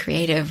to be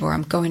creative or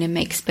I'm going to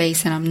make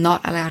space and I'm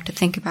not allowed to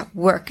think about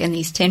work in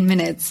these 10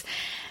 minutes.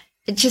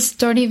 Just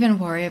don't even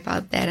worry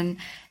about that. And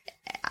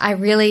I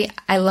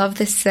love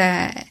this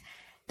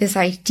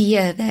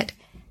idea that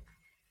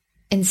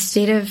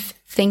instead of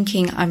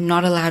thinking I'm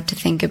not allowed to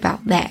think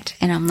about that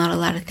and I'm not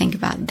allowed to think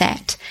about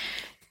that,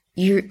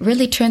 you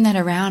really turn that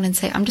around and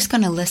say, I'm just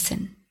going to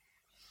listen.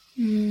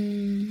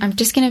 I'm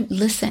just going to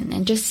listen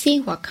and just see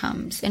what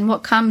comes. And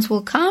what comes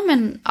will come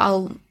and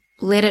I'll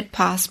let it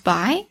pass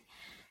by.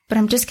 But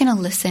I'm just going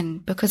to listen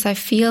because I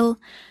feel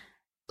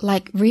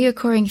like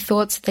reoccurring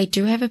thoughts, they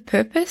do have a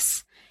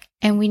purpose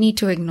and we need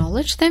to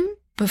acknowledge them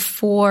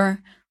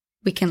before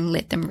we can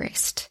let them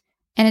rest.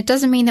 And it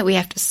doesn't mean that we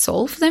have to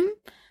solve them,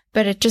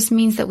 but it just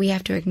means that we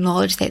have to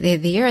acknowledge that they're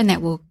there and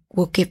that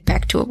we'll get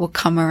back to it. We'll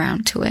come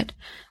around to it.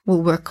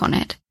 We'll work on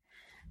it.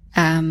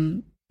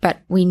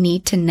 But we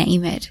need to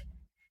name it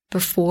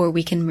before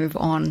we can move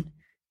on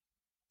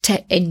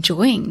to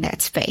enjoying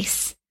that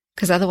space,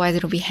 because otherwise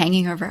it'll be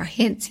hanging over our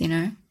heads,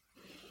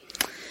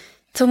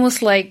 It's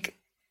almost like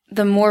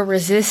the more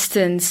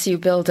resistance you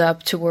build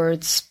up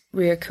towards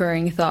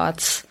reoccurring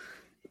thoughts,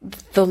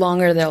 the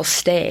longer they'll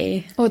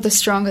stay. Or the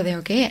stronger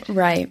they'll get.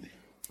 Right.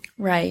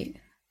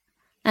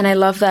 And I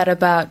love that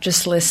about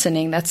just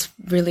listening. That's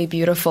really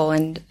beautiful.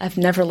 And I've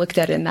never looked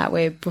at it in that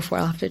way before.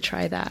 I'll have to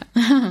try that.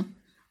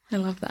 I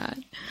love that.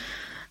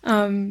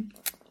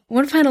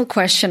 One final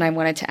question I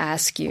wanted to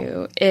ask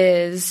you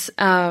is,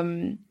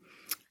 a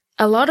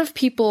lot of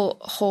people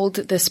hold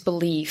this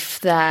belief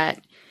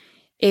that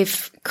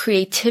if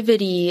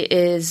creativity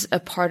is a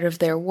part of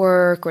their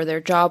work or their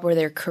job or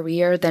their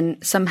career,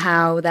 then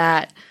somehow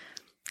that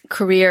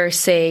career,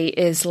 say,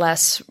 is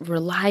less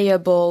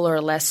reliable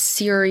or less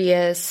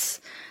serious,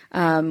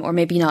 or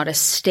maybe not as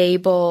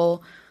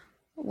stable.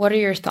 What are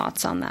your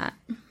thoughts on that?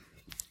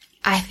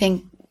 I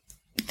think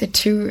the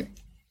two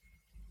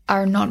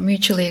are not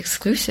mutually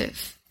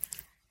exclusive.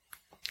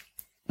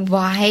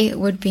 Why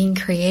would being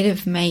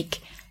creative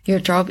make your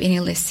job any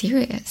less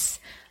serious?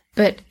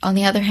 But on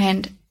the other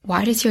hand,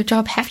 why does your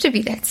job have to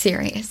be that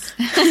serious?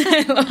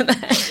 I love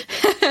that.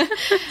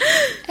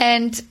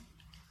 And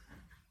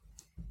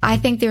I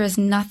think there is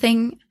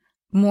nothing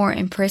more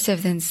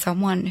impressive than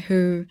someone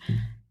who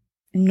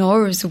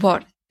knows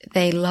what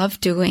they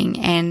love doing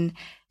and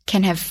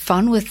can have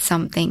fun with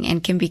something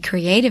and can be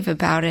creative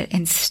about it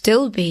and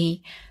still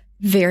be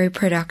very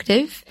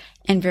productive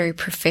and very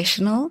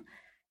professional.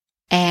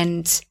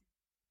 And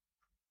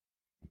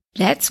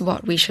that's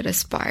what we should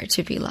aspire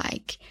to be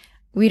like.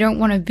 We don't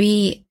want to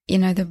be,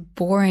 the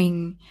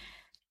boring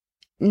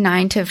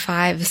 9 to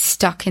 5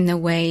 stuck in the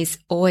ways,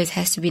 always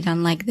has to be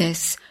done like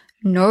this,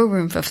 no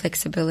room for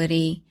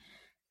flexibility,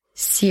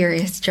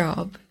 serious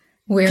job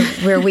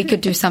where we could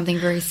do something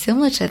very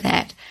similar to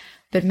that,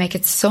 but make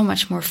it so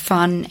much more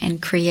fun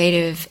and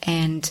creative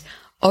and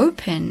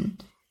open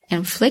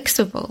and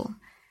flexible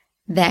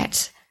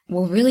that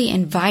will really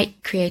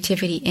invite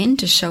creativity in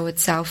to show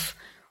itself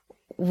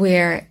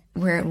where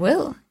it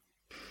will.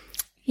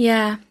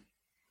 Yeah,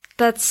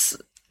 that's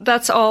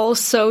all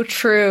so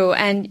true.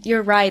 And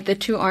you're right, the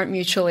two aren't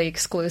mutually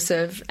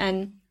exclusive.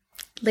 And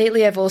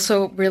lately I've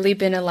also really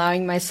been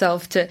allowing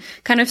myself to,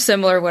 kind of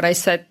similar what I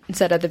said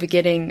at the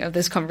beginning of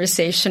this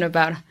conversation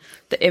about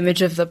the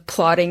image of the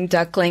plodding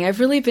duckling. I've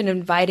really been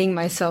inviting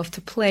myself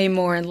to play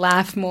more and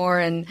laugh more.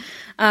 And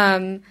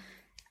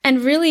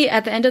really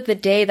at the end of the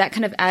day, that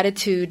kind of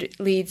attitude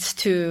leads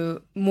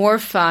to more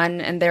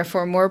fun and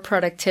therefore more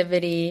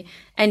productivity.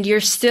 And you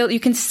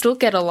can still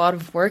get a lot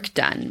of work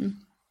done.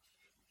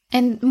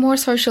 And more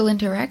social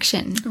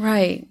interaction.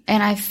 Right.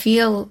 And I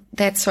feel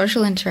that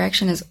social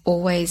interaction is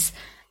always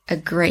a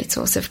great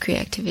source of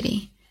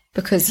creativity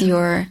because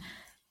you're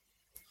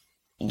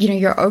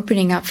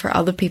opening up for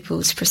other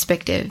people's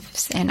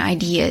perspectives and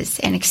ideas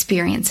and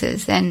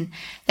experiences. And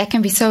that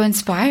can be so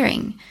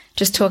inspiring.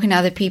 Just talking to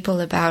other people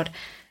about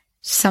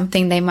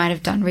something they might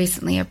have done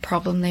recently, a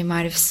problem they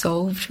might have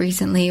solved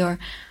recently, or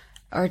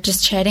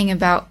just chatting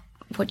about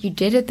what you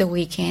did at the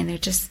weekend.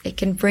 It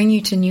can bring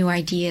you to new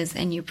ideas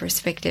and new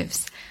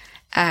perspectives.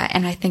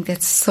 And I think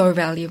that's so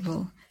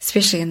valuable,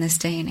 especially in this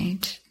day and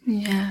age.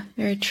 Yeah,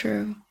 very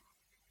true.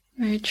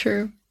 Very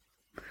true.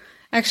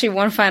 Actually,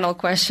 one final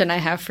question I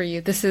have for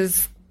you. This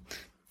is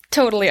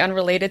totally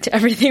unrelated to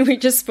everything we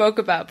just spoke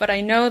about, but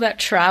I know that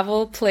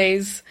travel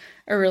plays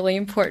a really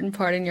important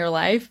part in your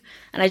life.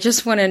 And I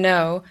just want to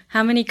know,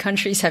 how many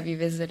countries have you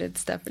visited,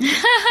 Stephanie?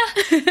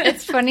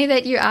 It's funny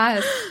that you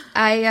ask.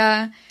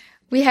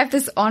 We have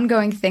this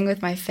ongoing thing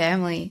with my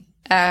family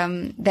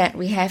that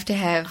we have to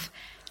have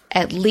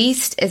at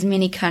least as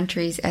many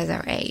countries as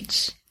our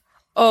age.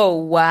 Oh,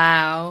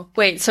 wow.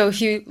 Wait, so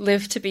if you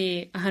live to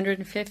be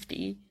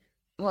 150,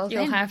 well,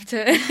 you'll have to...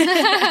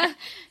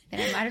 Then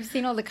I might have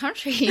seen all the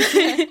countries.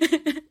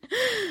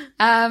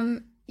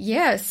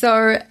 Yeah,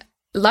 so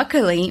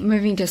luckily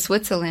moving to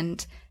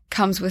Switzerland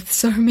comes with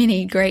so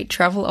many great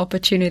travel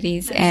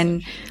opportunities. That's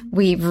and so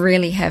we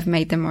really have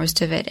made the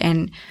most of it.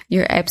 And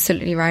you're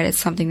absolutely right. It's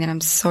something that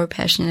I'm so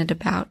passionate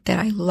about, that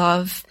I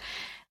love,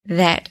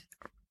 that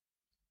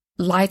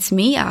lights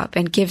me up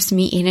and gives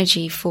me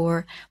energy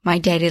for my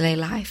day-to-day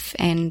life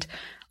and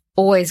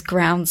always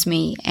grounds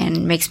me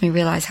and makes me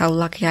realize how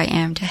lucky I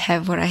am to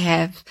have what I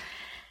have.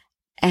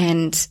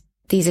 And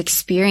these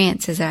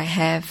experiences I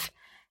have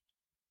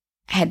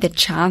had the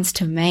chance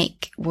to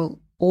make will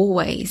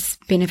always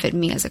benefit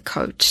me as a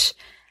coach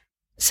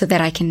so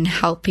that I can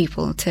help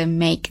people to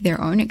make their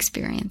own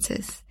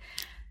experiences.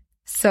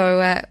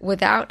 So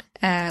without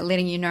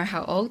letting you know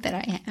how old that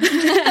I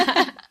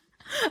am.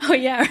 Oh,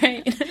 yeah,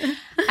 right.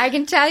 I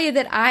can tell you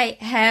that I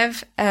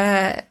have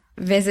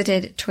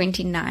visited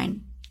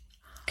 29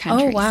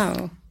 countries. Oh,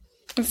 wow.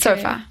 Okay. So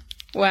far.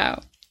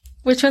 Wow.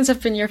 Which ones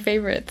have been your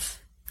favorites?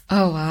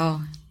 Oh,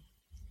 wow.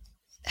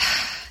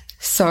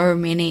 So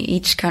many.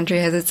 Each country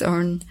has its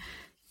own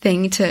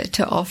thing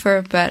to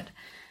offer, but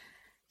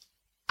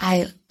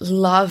I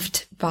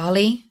loved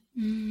Bali.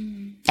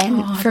 And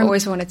I've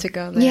always wanted to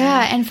go there.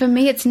 Yeah, and for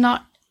me it's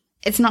not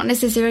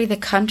necessarily the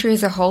country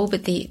as a whole,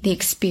 but the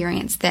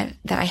experience that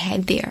I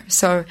had there.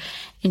 So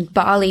in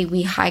Bali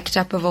we hiked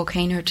up a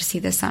volcano to see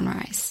the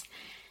sunrise.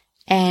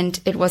 And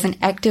it was an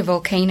active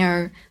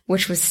volcano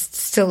which was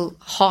still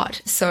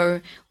hot,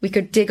 so we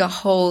could dig a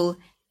hole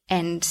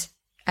and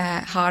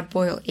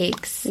hard-boiled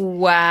eggs.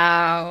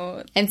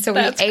 Wow. And so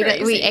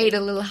we ate a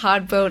little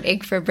hard-boiled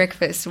egg for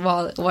breakfast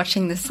while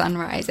watching the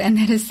sunrise, and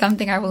that is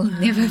something I will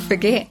never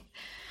forget.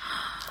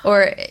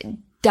 Or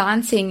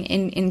dancing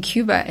in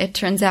Cuba, it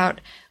turns out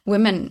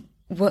women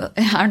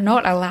are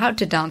not allowed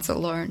to dance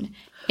alone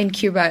in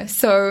Cuba.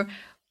 So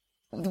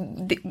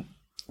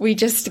we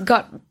just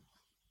got,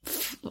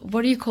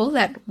 what do you call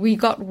that? We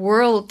got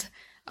whirled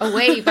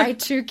away by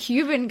two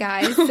Cuban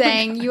guys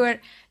saying, you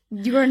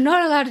are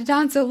not allowed to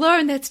dance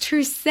alone. That's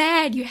too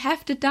sad. You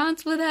have to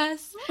dance with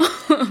us.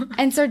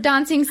 And so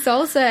dancing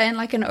salsa in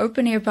like an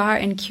open air bar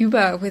in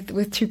Cuba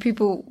with two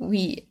people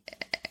we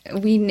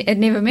had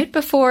never met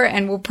before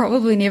and will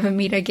probably never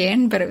meet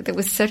again, but it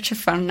was such a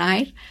fun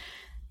night.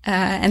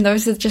 And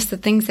those are just the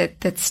things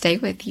that stay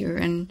with you.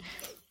 And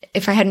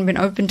if I hadn't been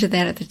open to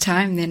that at the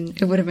time, then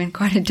it would have been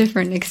quite a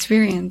different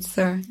experience.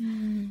 So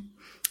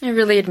I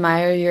really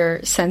admire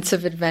your sense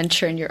of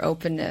adventure and your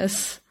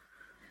openness.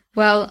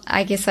 Well,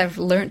 I guess I've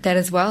learned that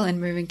as well in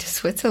moving to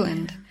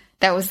Switzerland.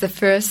 That was the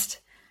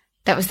first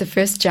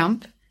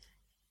jump.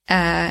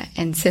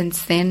 And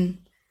since then,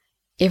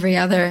 every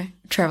other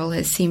travel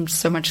has seemed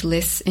so much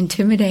less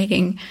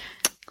intimidating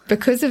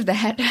because of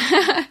that.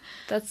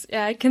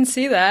 I can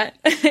see that.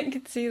 I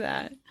can see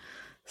that.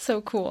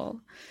 So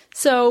cool.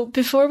 So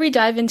before we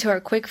dive into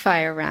our quick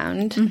fire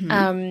round,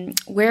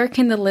 where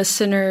can the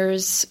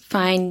listeners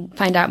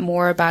find out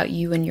more about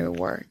you and your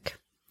work?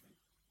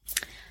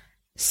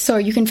 So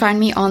you can find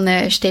me on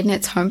the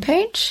Stednitz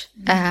homepage.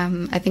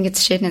 I think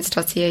it's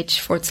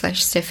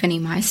stednitz.ch/Stephanie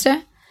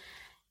Meister.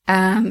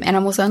 And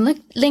I'm also on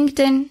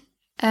LinkedIn.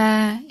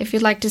 If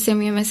you'd like to send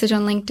me a message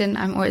on LinkedIn,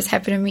 I'm always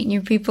happy to meet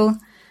new people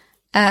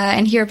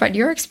and hear about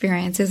your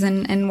experiences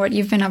and what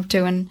you've been up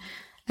to and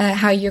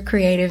how you're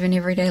creative in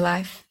everyday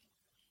life.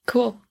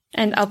 Cool.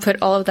 And I'll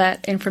put all of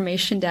that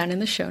information down in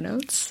the show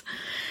notes.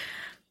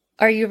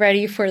 Are you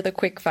ready for the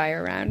quick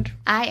fire round?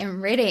 I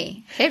am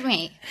ready. Hit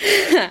me.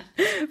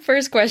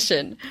 First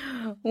question.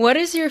 What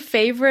is your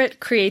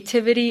favorite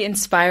creativity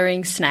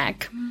inspiring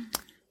snack?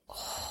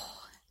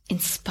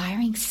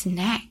 Inspiring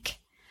snack.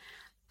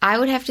 I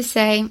would have to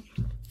say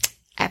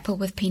apple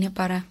with peanut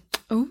butter.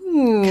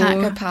 Ooh.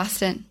 Can't go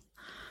past it.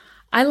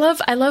 I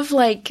love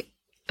like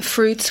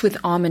fruits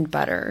with almond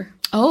butter.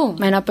 Oh.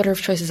 My nut butter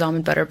of choice is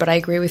almond butter, but I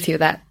agree with you.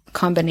 That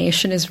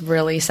combination is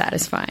really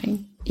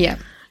satisfying. Yeah.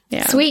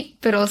 Yeah. Sweet,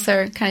 but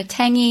also kind of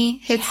tangy,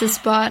 hits the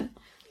spot.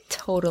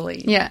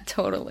 Totally. Yeah.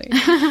 Totally.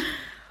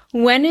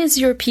 When is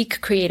your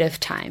peak creative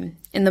time?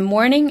 In the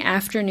morning,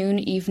 afternoon,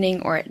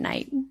 evening, or at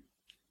night?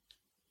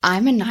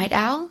 I'm a night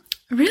owl.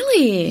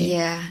 Really?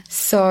 Yeah.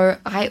 So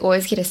I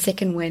always get a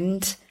second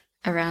wind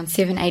around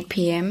 7, 8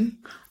 p.m.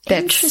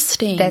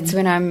 Interesting. That's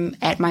when I'm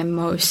at my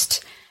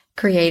most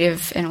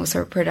creative and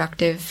also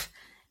productive.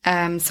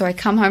 So I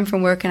come home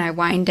from work and I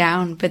wind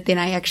down, but then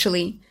I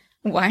actually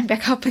wind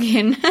back up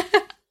again.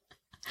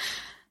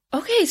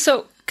 Okay,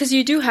 so because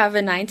you do have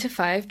a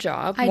 9-to-5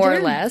 job, more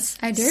or less.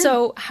 I do.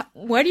 So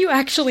what do you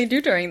actually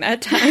do during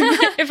that time,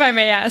 if I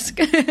may ask?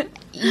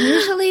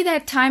 Usually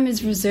that time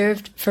is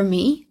reserved for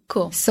me.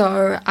 Cool.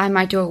 So I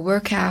might do a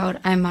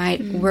workout. I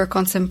might work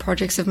on some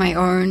projects of my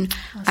own.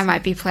 Awesome. I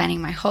might be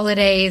planning my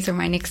holidays or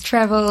my next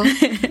travel.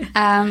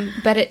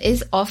 But it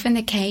is often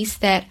the case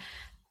that,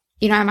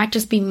 I might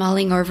just be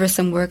mulling over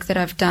some work that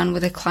I've done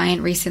with a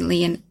client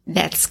recently, and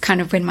that's kind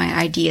of when my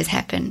ideas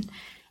happen.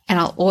 And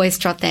I'll always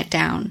jot that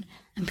down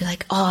and be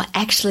like, oh,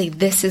 actually,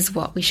 this is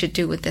what we should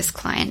do with this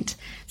client.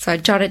 So I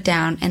jot it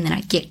down and then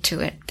I get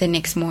to it the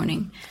next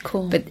morning.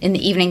 Cool. But in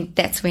the evening,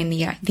 that's when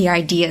the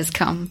ideas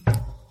come.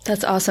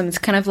 That's awesome. It's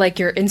kind of like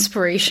your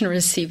inspiration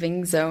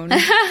receiving zone.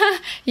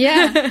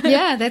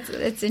 Yeah,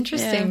 that's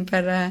interesting. Yeah.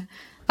 But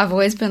I've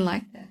always been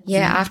like that.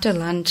 Yeah, after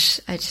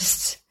lunch,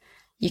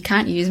 you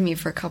can't use me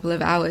for a couple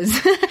of hours.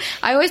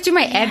 I always do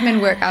my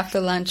admin work after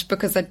lunch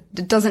because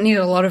it doesn't need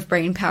a lot of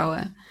brain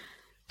power.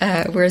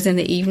 Whereas in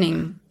the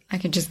evening, I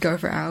can just go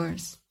for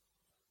hours.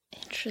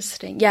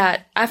 Interesting.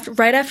 Yeah,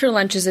 right after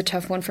lunch is a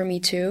tough one for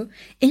me too.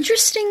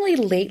 Interestingly,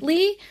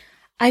 lately,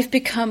 I've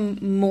become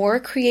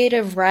more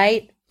creative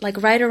right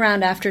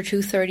around after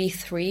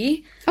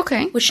 2:33.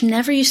 Okay. Which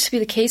never used to be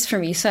the case for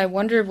me. So I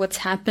wonder what's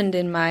happened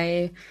in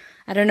my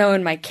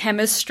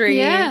chemistry.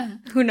 Yeah.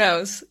 Who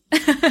knows?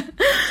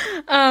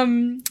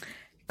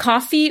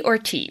 Coffee or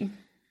tea?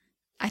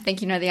 I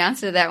think you know the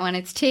answer to that one.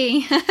 It's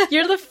tea.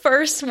 You're the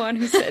first one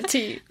who said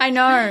tea. I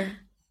know.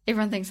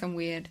 Everyone thinks I'm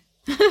weird.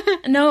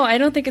 No, I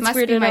don't think it's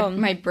weird at all.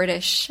 My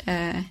British,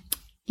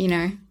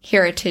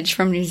 heritage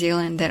from New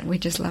Zealand that we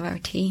just love our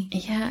tea.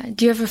 Yeah.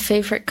 Do you have a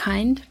favorite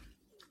kind?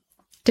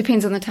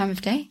 Depends on the time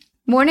of day.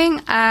 Morning,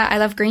 I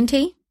love green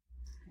tea.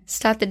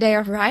 Start the day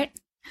off right.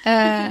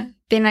 Then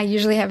I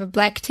usually have a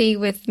black tea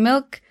with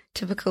milk,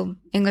 typical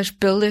English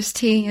builder's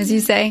tea, as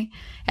you say.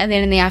 And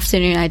then in the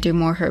afternoon, I do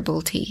more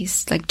herbal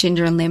teas, like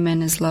ginger and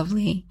lemon is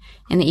lovely.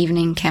 In the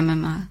evening,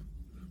 chamomile.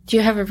 Do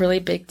you have a really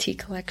big tea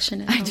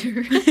collection at home? I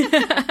do.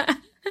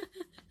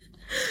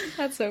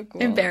 That's so cool.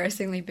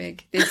 Embarrassingly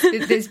big.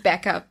 There's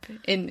backup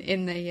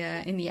in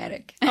the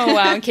attic. Oh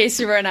wow! In case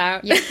you run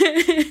out.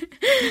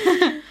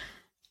 Yeah.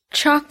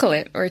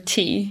 Chocolate or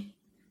tea?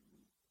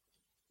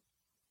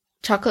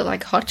 Chocolate,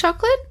 like hot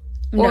chocolate,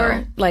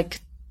 or like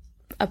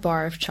a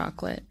bar of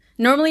chocolate.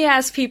 Normally, I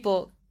ask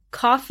people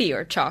coffee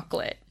or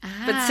chocolate,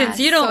 but since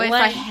you don't if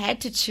I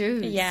had to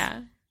choose,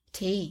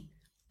 tea.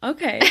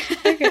 Okay.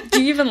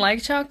 Do you even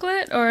like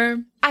chocolate or?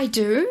 I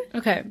do.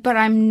 Okay. But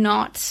I'm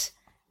not.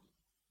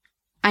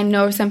 I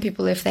know some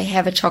people, if they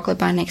have a chocolate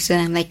bar next to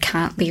them, they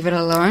can't leave it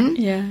alone.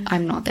 Yeah.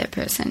 I'm not that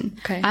person.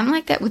 Okay. I'm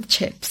like that with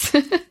chips.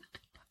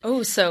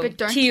 Oh, so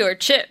tea or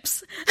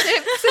chips?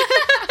 Chips.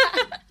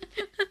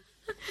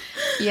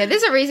 Yeah,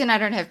 there's a reason I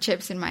don't have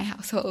chips in my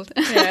household.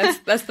 Yeah,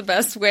 that's the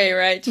best way,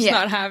 right? Just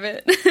not have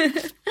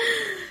it.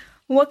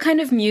 What kind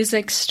of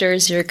music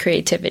stirs your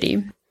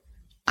creativity?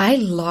 I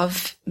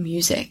love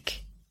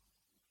music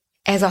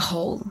as a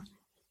whole,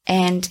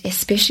 and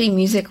especially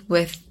music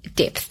with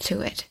depth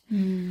to it.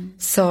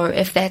 So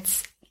if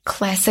that's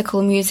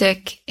classical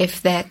music,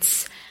 if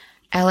that's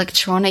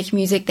electronic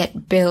music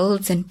that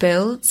builds and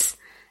builds.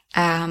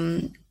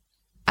 I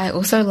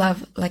also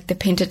love like the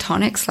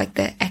pentatonics, like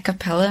the a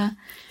cappella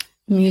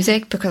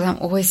music, because I'm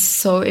always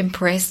so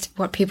impressed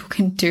what people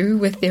can do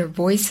with their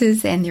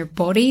voices and their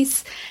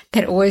bodies.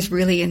 That always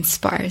really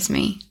inspires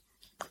me.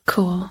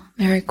 Cool.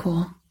 Very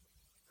cool.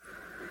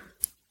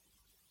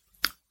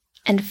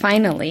 And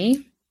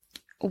finally,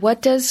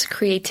 what does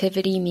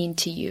creativity mean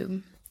to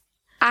you?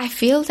 I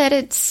feel that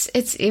it's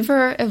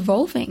ever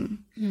evolving.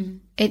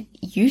 It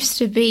used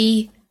to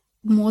be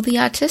more the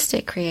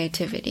artistic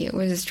creativity. It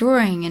was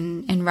drawing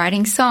and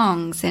writing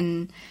songs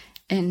and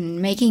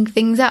making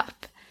things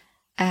up,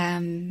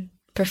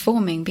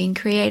 performing, being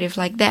creative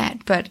like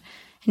that. But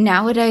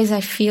nowadays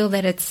I feel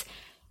that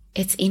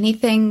it's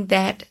anything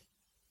that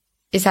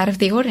is out of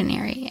the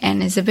ordinary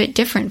and is a bit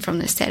different from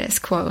the status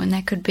quo. And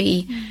that could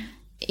be,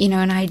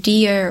 an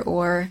idea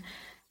or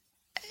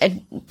a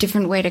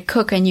different way to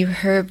cook, a new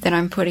herb that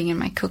I'm putting in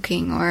my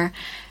cooking, or,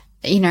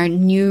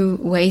 new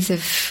ways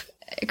of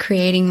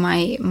creating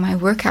my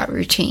workout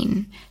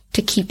routine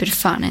to keep it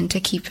fun and to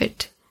keep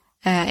it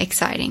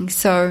exciting.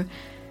 So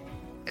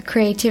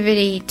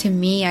creativity to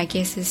me, I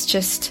guess, is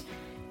just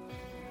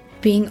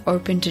being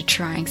open to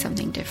trying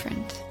something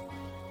different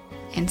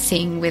and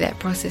seeing where that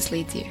process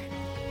leads you.